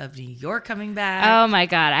Housewives of New York coming back. Oh my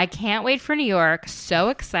God. I can't wait for New York. So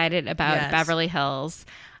excited about Beverly Hills.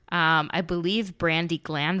 I believe Brandi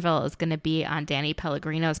Glanville is going to be on Danny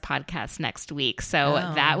Pellegrino's podcast next week. So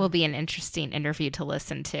that will be an interesting interview to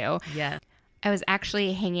listen to. Yeah. I was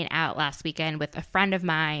actually hanging out last weekend with a friend of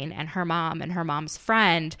mine and her mom and her mom's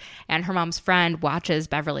friend. And her mom's friend watches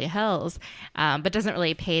Beverly Hills, but doesn't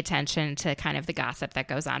really pay attention to kind of the gossip that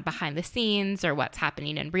goes on behind the scenes or what's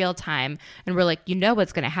happening in real time. And we're like, you know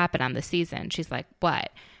what's going to happen on the season. She's like,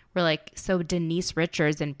 what? We're like, so Denise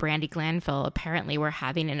Richards and Brandi Glanville apparently were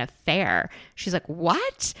having an affair. She's like,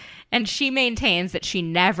 what? And she maintains that she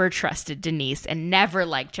never trusted Denise and never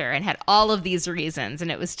liked her and had all of these reasons.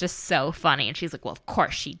 And it was just so funny. And she's like, well, of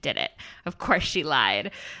course she did it. Of course she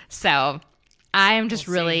lied. So I'm just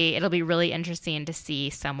it'll be really interesting to see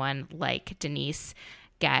someone like Denise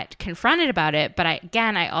get confronted about it. But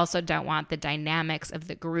I also don't want the dynamics of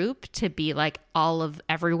the group to be like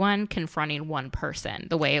everyone confronting one person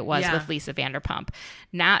the way it was with Lisa Vanderpump.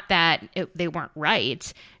 Not that they weren't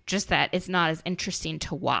right, just that it's not as interesting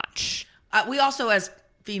to watch. We also, as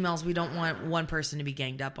females, we don't want one person to be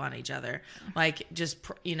ganged up on each other. Like, just,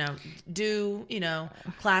 do,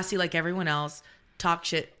 classy like everyone else, talk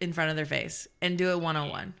shit in front of their face and do it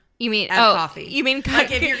one-on-one. You mean coffee? You mean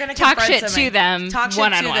like if you're going to talk shit to them, talk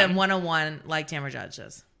shit to them one-on-one, like Tamra Judge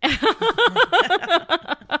does.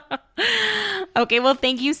 Okay, well,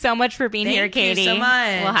 thank you so much for being here, Katie. Thank you so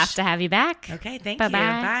much. We'll have to have you back. Okay, thank you.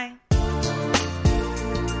 Bye.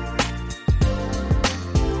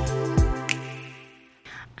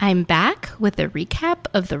 I'm back with a recap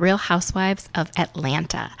of The Real Housewives of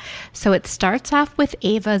Atlanta. So it starts off with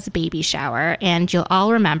Ava's baby shower, and you'll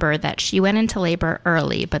all remember that she went into labor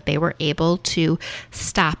early, but they were able to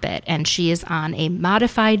stop it, and she is on a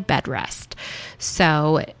modified bed rest.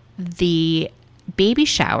 So the baby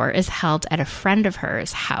shower is held at a friend of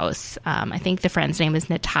hers' house. I think the friend's name is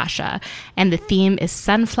Natasha, and the theme is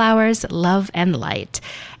sunflowers, love, and light.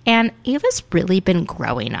 And Ava's really been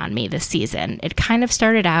growing on me this season. It kind of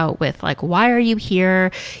started out with like, why are you here?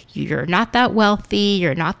 You're not that wealthy.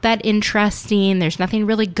 You're not that interesting. There's nothing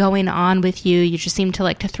really going on with you. You just seem to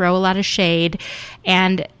like to throw a lot of shade.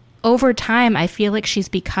 And over time, I feel like she's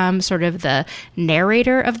become sort of the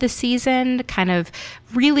narrator of the season, kind of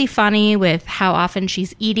really funny with how often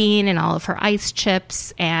she's eating and all of her ice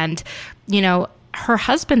chips. And, her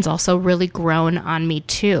husband's also really grown on me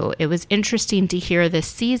too. It was interesting to hear this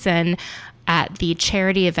season at the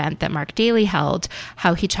charity event that Mark Daly held,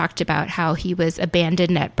 how he talked about how he was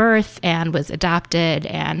abandoned at birth and was adopted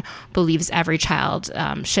and believes every child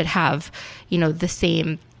should have, the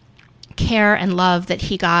same care and love that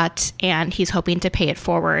he got, and he's hoping to pay it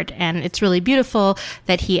forward. And it's really beautiful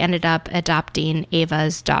that he ended up adopting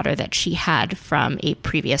Ava's daughter that she had from a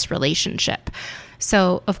previous relationship.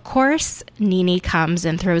 So, of course, Nene comes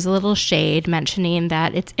and throws a little shade, mentioning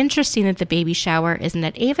that it's interesting that the baby shower isn't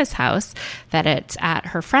at Ava's house, that it's at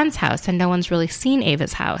her friend's house, and no one's really seen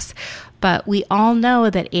Ava's house. But we all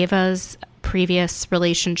know that Ava's previous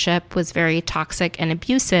relationship was very toxic and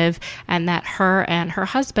abusive, and that her and her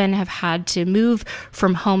husband have had to move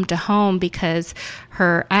from home to home because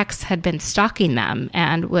her ex had been stalking them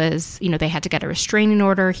and was, they had to get a restraining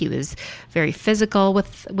order. He was very physical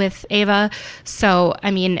with Ava. So,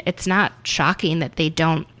 it's not shocking that they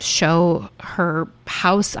don't show her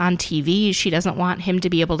house on TV. She doesn't want him to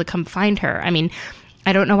be able to come find her.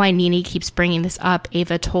 I don't know why Nene keeps bringing this up.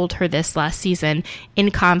 Ava told her this last season in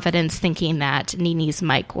confidence, thinking that Nene's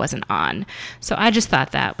mic wasn't on. So I just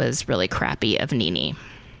thought that was really crappy of Nene.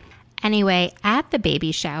 Anyway, at the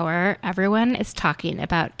baby shower, everyone is talking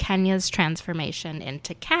about Kenya's transformation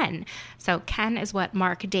into Ken. So Ken is what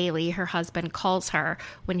Mark Daly, her husband, calls her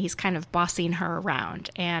when he's kind of bossing her around.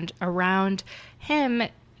 And around him,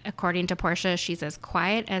 according to Portia, she's as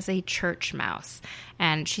quiet as a church mouse.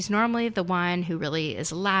 And she's normally the one who really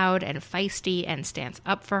is loud and feisty and stands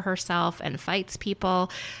up for herself and fights people.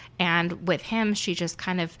 And with him, she just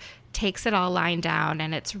kind of takes it all lying down,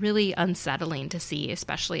 and it's really unsettling to see,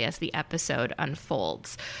 especially as the episode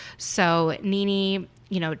unfolds. So Nene,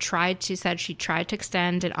 said she tried to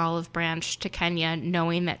extend an olive branch to Kenya,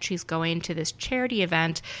 knowing that she's going to this charity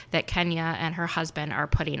event that Kenya and her husband are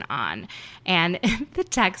putting on. And the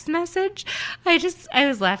text message, I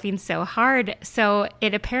was laughing so hard. So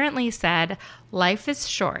it apparently said, "Life is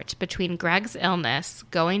short between Greg's illness,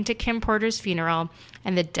 going to Kim Porter's funeral,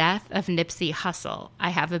 and the death of Nipsey Hussle. I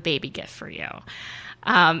have a baby gift for you."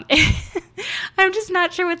 I'm just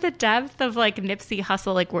not sure what the depth of Nipsey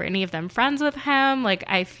Hussle, were any of them friends with him?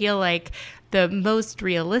 I feel like the most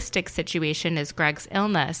realistic situation is Greg's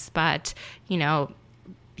illness, but,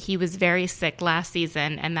 he was very sick last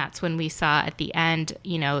season, and that's when we saw at the end,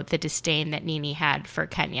 the disdain that NeNe had for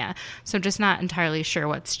Kenya. So just not entirely sure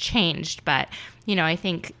what's changed, but I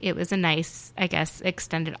think it was a nice, I guess,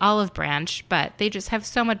 extended olive branch, but they just have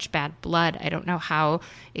so much bad blood. I don't know how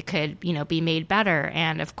it could, be made better.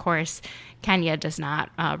 And of course, Kenya does not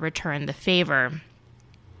return the favor.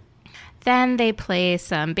 Then they play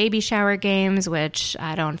some baby shower games, which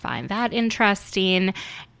I don't find that interesting.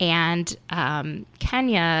 And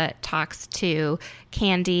Kenya talks to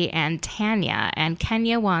Kandi and Tanya, and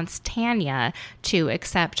Kenya wants Tanya to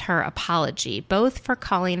accept her apology, both for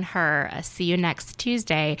calling her a "see you next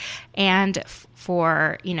Tuesday" and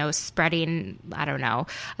for, spreading,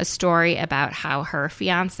 a story about how her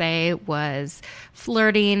fiance was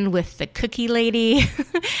flirting with the cookie lady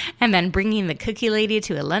and then bringing the cookie lady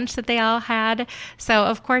to a lunch that they all had. So,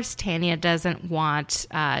 of course, Tanya doesn't want,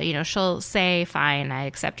 she'll say, fine, I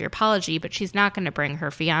accept your apology, but she's not going to bring her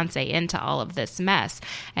fiance into all of this mess.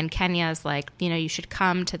 And Kenya's like, you should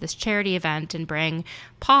come to this charity event and bring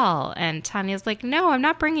Paul. And Tanya's like, no, I'm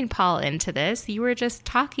not bringing Paul into this. You were just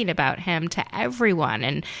talking about him to everyone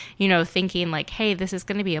and, thinking like, hey, this is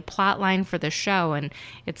going to be a plot line for the show and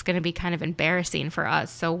it's going to be kind of embarrassing for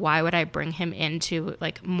us. So why would I bring him into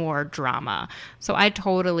like more drama? So I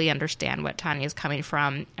totally understand what Tanya's coming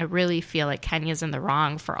from. I really feel like Kenya's in the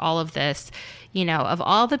wrong for all of this. Of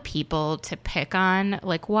all the people to pick on,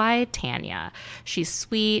 like, why Tanya? She's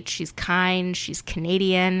sweet, she's kind, she's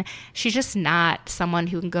Canadian. She's just not someone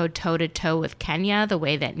who can go toe-to-toe with Kenya the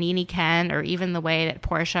way that NeNe can, or even the way that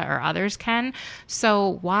Portia or others can.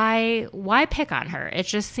 So why pick on her? It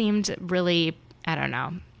just seemed really, I don't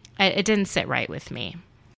know. It didn't sit right with me.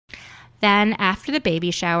 Then after the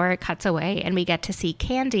baby shower, it cuts away and we get to see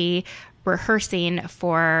Kandi rehearsing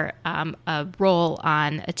for a role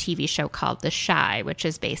on a TV show called The Chi, which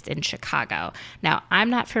is based in Chicago. Now,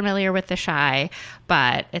 I'm not familiar with The Chi,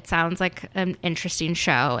 but it sounds like an interesting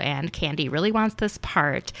show, and Kandi really wants this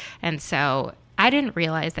part. And so I didn't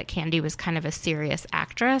realize that Kandi was kind of a serious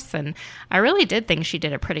actress, and I really did think she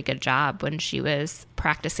did a pretty good job when she was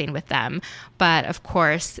practicing with them. But of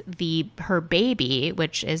course, her baby,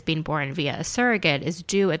 which is being born via a surrogate, is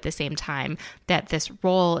due at the same time that this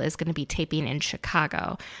role is going to be taping in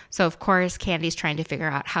Chicago. So of course, Kandi's trying to figure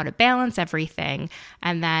out how to balance everything,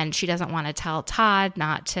 and then she doesn't want to tell Todd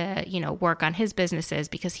not to, work on his businesses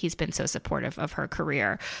because he's been so supportive of her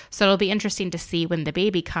career. So it'll be interesting to see when the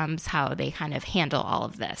baby comes how they kind of handle all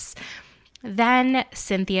of this. Then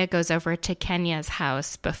Cynthia goes over to Kenya's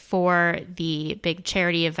house before the big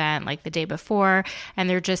charity event, like the day before, and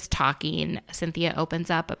they're just talking. Cynthia opens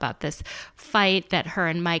up about this fight that her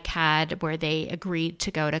and Mike had where they agreed to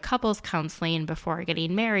go to couples counseling before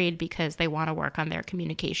getting married because they want to work on their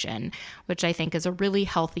communication, which I think is a really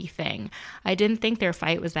healthy thing. I didn't think their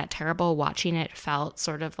fight was that terrible. Watching it felt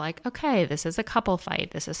sort of like, okay, this is a couple fight.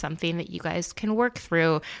 This is something that you guys can work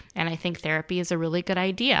through, and I think therapy is a really good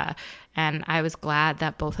idea. And I was glad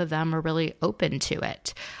that both of them were really open to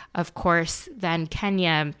it. Of course, then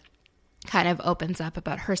Kenya kind of opens up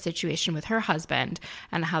about her situation with her husband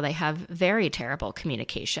and how they have very terrible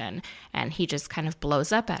communication, and he just kind of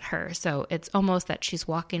blows up at her. So it's almost that she's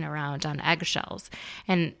walking around on eggshells.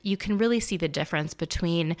 And you can really see the difference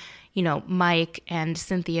between, Mike and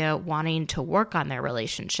Cynthia wanting to work on their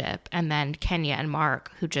relationship, and then Kenya and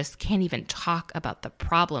Mark, who just can't even talk about the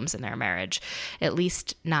problems in their marriage, at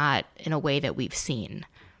least not in a way that we've seen.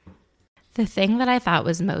 The thing that I thought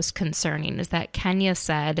was most concerning is that Kenya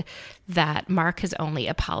said that Mark has only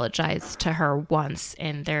apologized to her once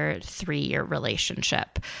in their 3-year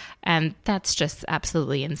relationship. And that's just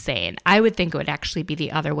absolutely insane. I would think it would actually be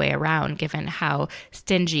the other way around, given how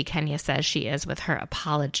stingy Kenya says she is with her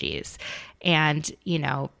apologies. And,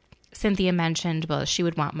 Cynthia mentioned, well, she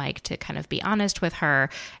would want Mike to kind of be honest with her.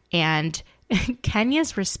 And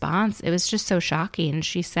Kenya's response, it was just so shocking.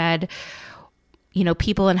 She said,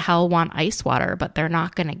 people in hell want ice water, but they're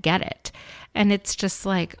not going to get it. And it's just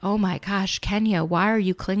like, oh my gosh, Kenya, why are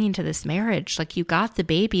you clinging to this marriage? Like, you got the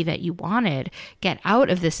baby that you wanted. Get out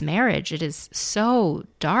of this marriage. It is so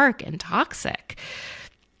dark and toxic.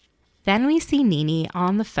 Then we see NeNe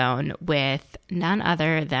on the phone with none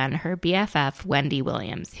other than her BFF, Wendy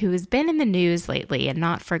Williams, who has been in the news lately and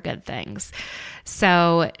not for good things.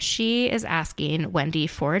 So she is asking Wendy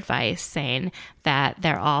for advice, saying that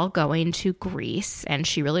they're all going to Greece and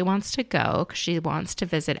she really wants to go because she wants to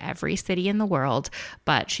visit every city in the world,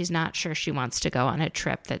 but she's not sure she wants to go on a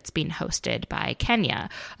trip that's being hosted by Kenya.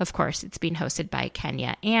 Of course, it's being hosted by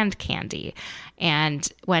Kenya and Candy.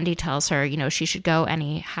 And Wendy tells her, she should go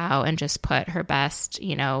anyhow and just put her best,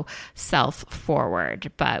 self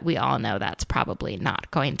forward. But we all know that's probably not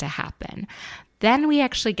going to happen. Then we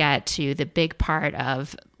actually get to the big part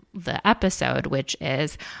of the episode, which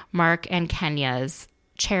is Mark and Kenya's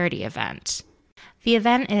charity event. The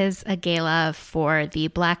event is a gala for the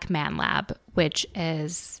Black Man Lab, which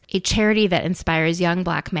is a charity that inspires young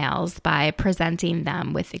Black males by presenting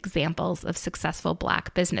them with examples of successful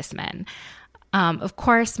Black businessmen. Of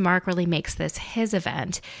course, Mark really makes this his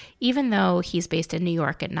event, even though he's based in New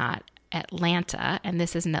York and not Atlanta, and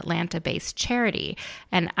this is an Atlanta-based charity.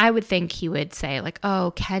 And I would think he would say like,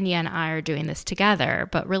 oh, Kenya and I are doing this together,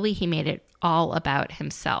 but really he made it all about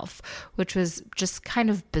himself, which was just kind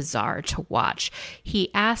of bizarre to watch. He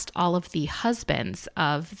asked all of the husbands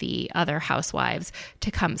of the other housewives to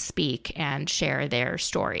come speak and share their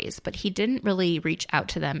stories, but he didn't really reach out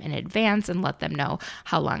to them in advance and let them know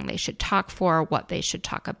how long they should talk for, what they should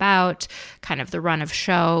talk about, kind of the run of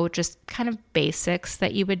show, just kind of basics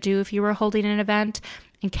that you would do if you were holding an event.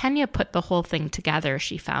 And Kenya put the whole thing together.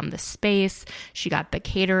 She found the space, she got the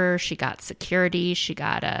caterer, she got security, she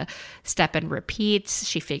got a step and repeat,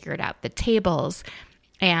 she figured out the tables.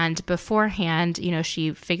 And beforehand,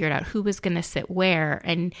 she figured out who was going to sit where.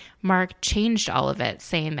 And Mark changed all of it,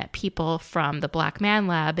 saying that people from the Black Man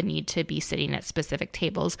Lab need to be sitting at specific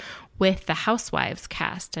tables with the Housewives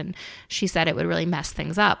cast. And she said it would really mess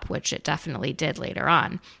things up, which it definitely did later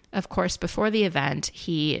on. Of course, before the event,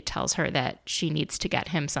 he tells her that she needs to get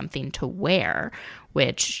him something to wear,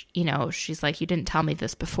 which, she's like, you didn't tell me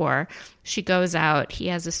this before. She goes out, he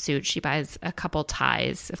has a suit, she buys a couple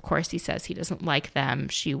ties. Of course, he says he doesn't like them.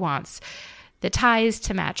 She wants the ties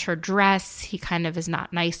to match her dress. He kind of is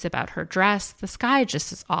not nice about her dress. This guy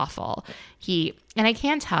just is awful. And I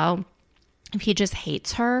can't tell if he just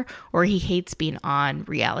hates her or he hates being on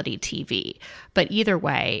reality TV. But either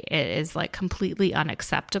way, it is like completely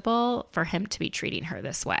unacceptable for him to be treating her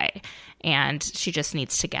this way. And she just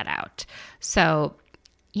needs to get out. So,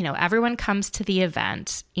 everyone comes to the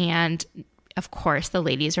event, and of course, the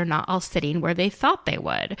ladies are not all sitting where they thought they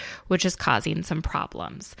would, which is causing some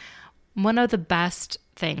problems. One of the best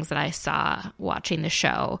things that I saw watching the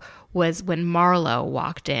show was when Marlo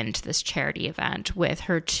walked into this charity event with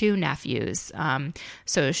her two nephews.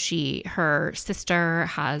 So her sister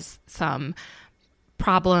has some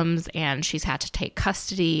problems and she's had to take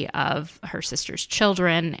custody of her sister's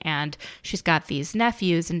children, and she's got these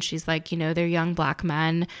nephews and she's like, they're young Black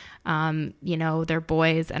men, they're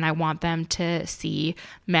boys, and I want them to see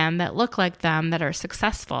men that look like them, that are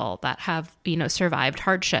successful, that have, survived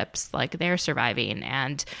hardships like they're surviving.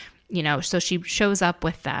 And, so she shows up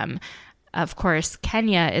with them. Of course,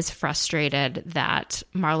 Kenya is frustrated that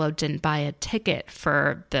Marlo didn't buy a ticket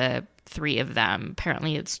for the three of them.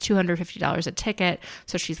 Apparently it's $250 a ticket.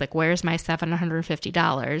 So she's like, where's my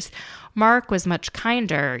 $750? Mark was much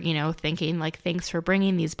kinder, thinking like, thanks for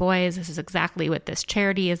bringing these boys. This is exactly what this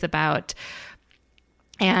charity is about.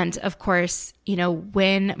 And of course,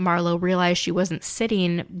 when Marlo realized she wasn't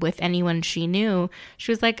sitting with anyone she knew,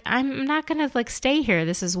 she was like, I'm not going to stay here.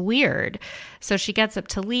 This is weird. So she gets up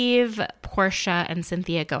to leave. Portia and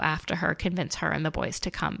Cynthia go after her, convince her and the boys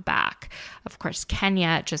to come back. Of course,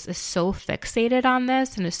 Kenya just is so fixated on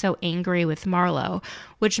this and is so angry with Marlo,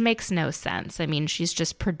 which makes no sense. I mean, she's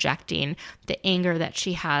just projecting the anger that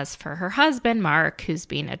she has for her husband, Mark, who's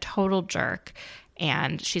being a total jerk.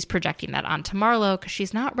 And she's projecting that onto Marlo because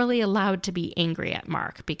she's not really allowed to be angry at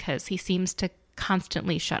Mark because he seems to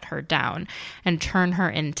constantly shut her down and turn her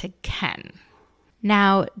into Ken.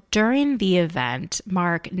 Now, during the event,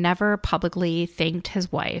 Mark never publicly thanked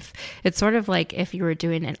his wife. It's sort of like if you were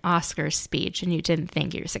doing an Oscars speech and you didn't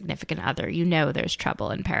thank your significant other, there's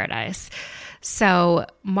trouble in paradise. So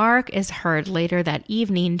Mark is heard later that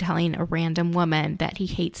evening telling a random woman that he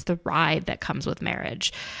hates the ride that comes with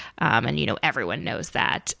marriage. And everyone knows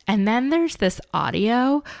that. And then there's this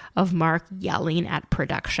audio of Mark yelling at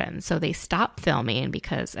production. So they stop filming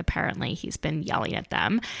because apparently he's been yelling at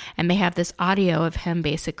them. And they have this audio of him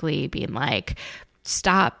basically being like,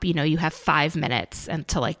 stop, you have 5 minutes and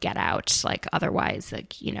to get out. Otherwise,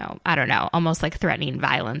 I don't know, almost like threatening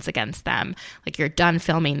violence against them. You're done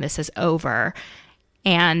filming. This is over.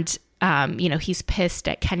 And, he's pissed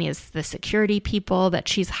at the security people that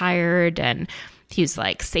she's hired. And, He was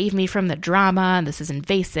like, save me from the drama. This is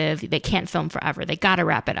invasive. They can't film forever. They got to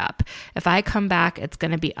wrap it up. If I come back, it's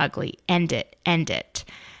going to be ugly. End it. End it.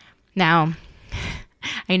 Now,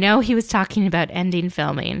 I know he was talking about ending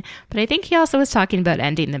filming, but I think he also was talking about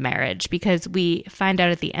ending the marriage, because we find out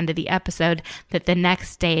at the end of the episode that the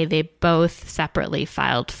next day they both separately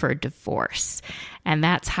filed for divorce. And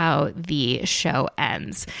that's how the show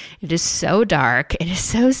ends. It is so dark. It is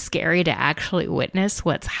so scary to actually witness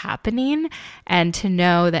what's happening, and to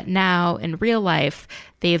know that now in real life,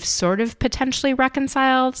 they've sort of potentially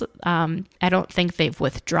reconciled. I don't think they've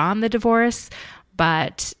withdrawn the divorce,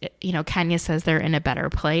 but, you know, Kenya says they're in a better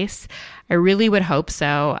place. I really would hope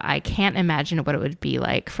so. I can't imagine what it would be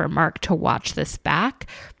like for Mark to watch this back.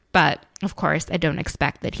 But, of course, I don't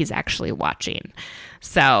expect that he's actually watching.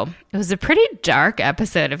 So it was a pretty dark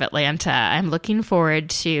episode of Atlanta. I'm looking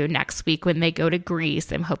forward to next week when they go to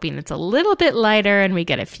Greece. I'm hoping it's a little bit lighter and we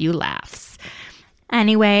get a few laughs.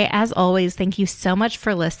 Anyway, as always, thank you so much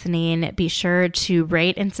for listening. Be sure to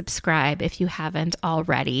rate and subscribe if you haven't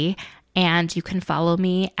already. And you can follow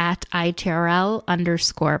me at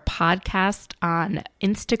ITRL_podcast on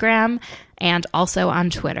Instagram and also on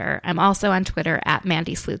Twitter. I'm also on Twitter at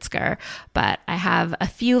Mandy Slutzker, but I have a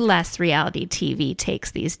few less reality TV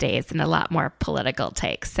takes these days and a lot more political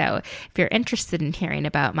takes. So if you're interested in hearing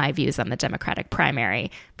about my views on the Democratic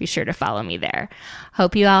primary, be sure to follow me there.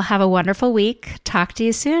 Hope you all have a wonderful week. Talk to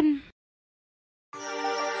you soon.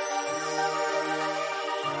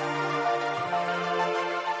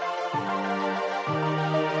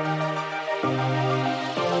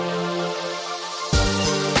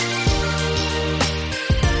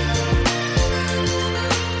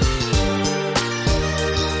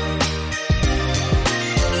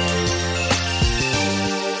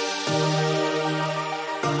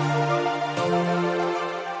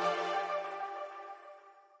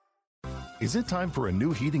 Is it time for a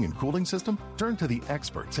new heating and cooling system? Turn to the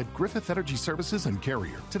experts at Griffith Energy Services and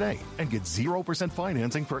Carrier today and get 0%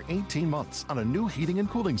 financing for 18 months on a new heating and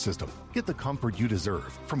cooling system. Get the comfort you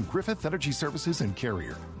deserve from Griffith Energy Services and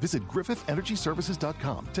Carrier. Visit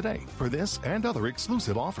GriffithEnergyServices.com today for this and other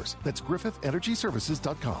exclusive offers. That's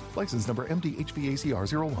GriffithEnergyServices.com. License number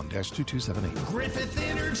MDHVACR 01-2278. Griffith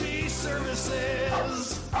Energy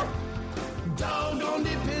Services. Doggone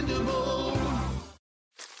dependable.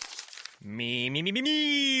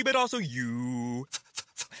 Me, but also you.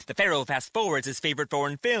 The Pharaoh fast forwards his favorite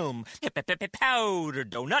foreign film, Powder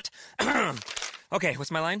Donut. Okay,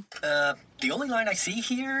 what's my line? The only line I see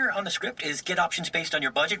here on the script is get options based on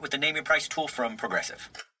your budget with the Name Your Price tool from Progressive.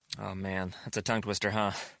 Oh man, that's a tongue twister,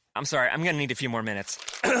 huh? I'm sorry, I'm gonna need a few more minutes.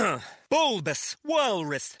 Bulbous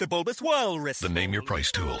Walrus, the Bulbous Walrus. The Name Your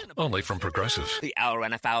Price tool, only from Progressive. The owl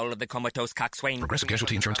ran afoul of the comatose coxswain. Progressive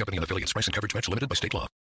Casualty Insurance Company and affiliates. Price and coverage match limited by state law.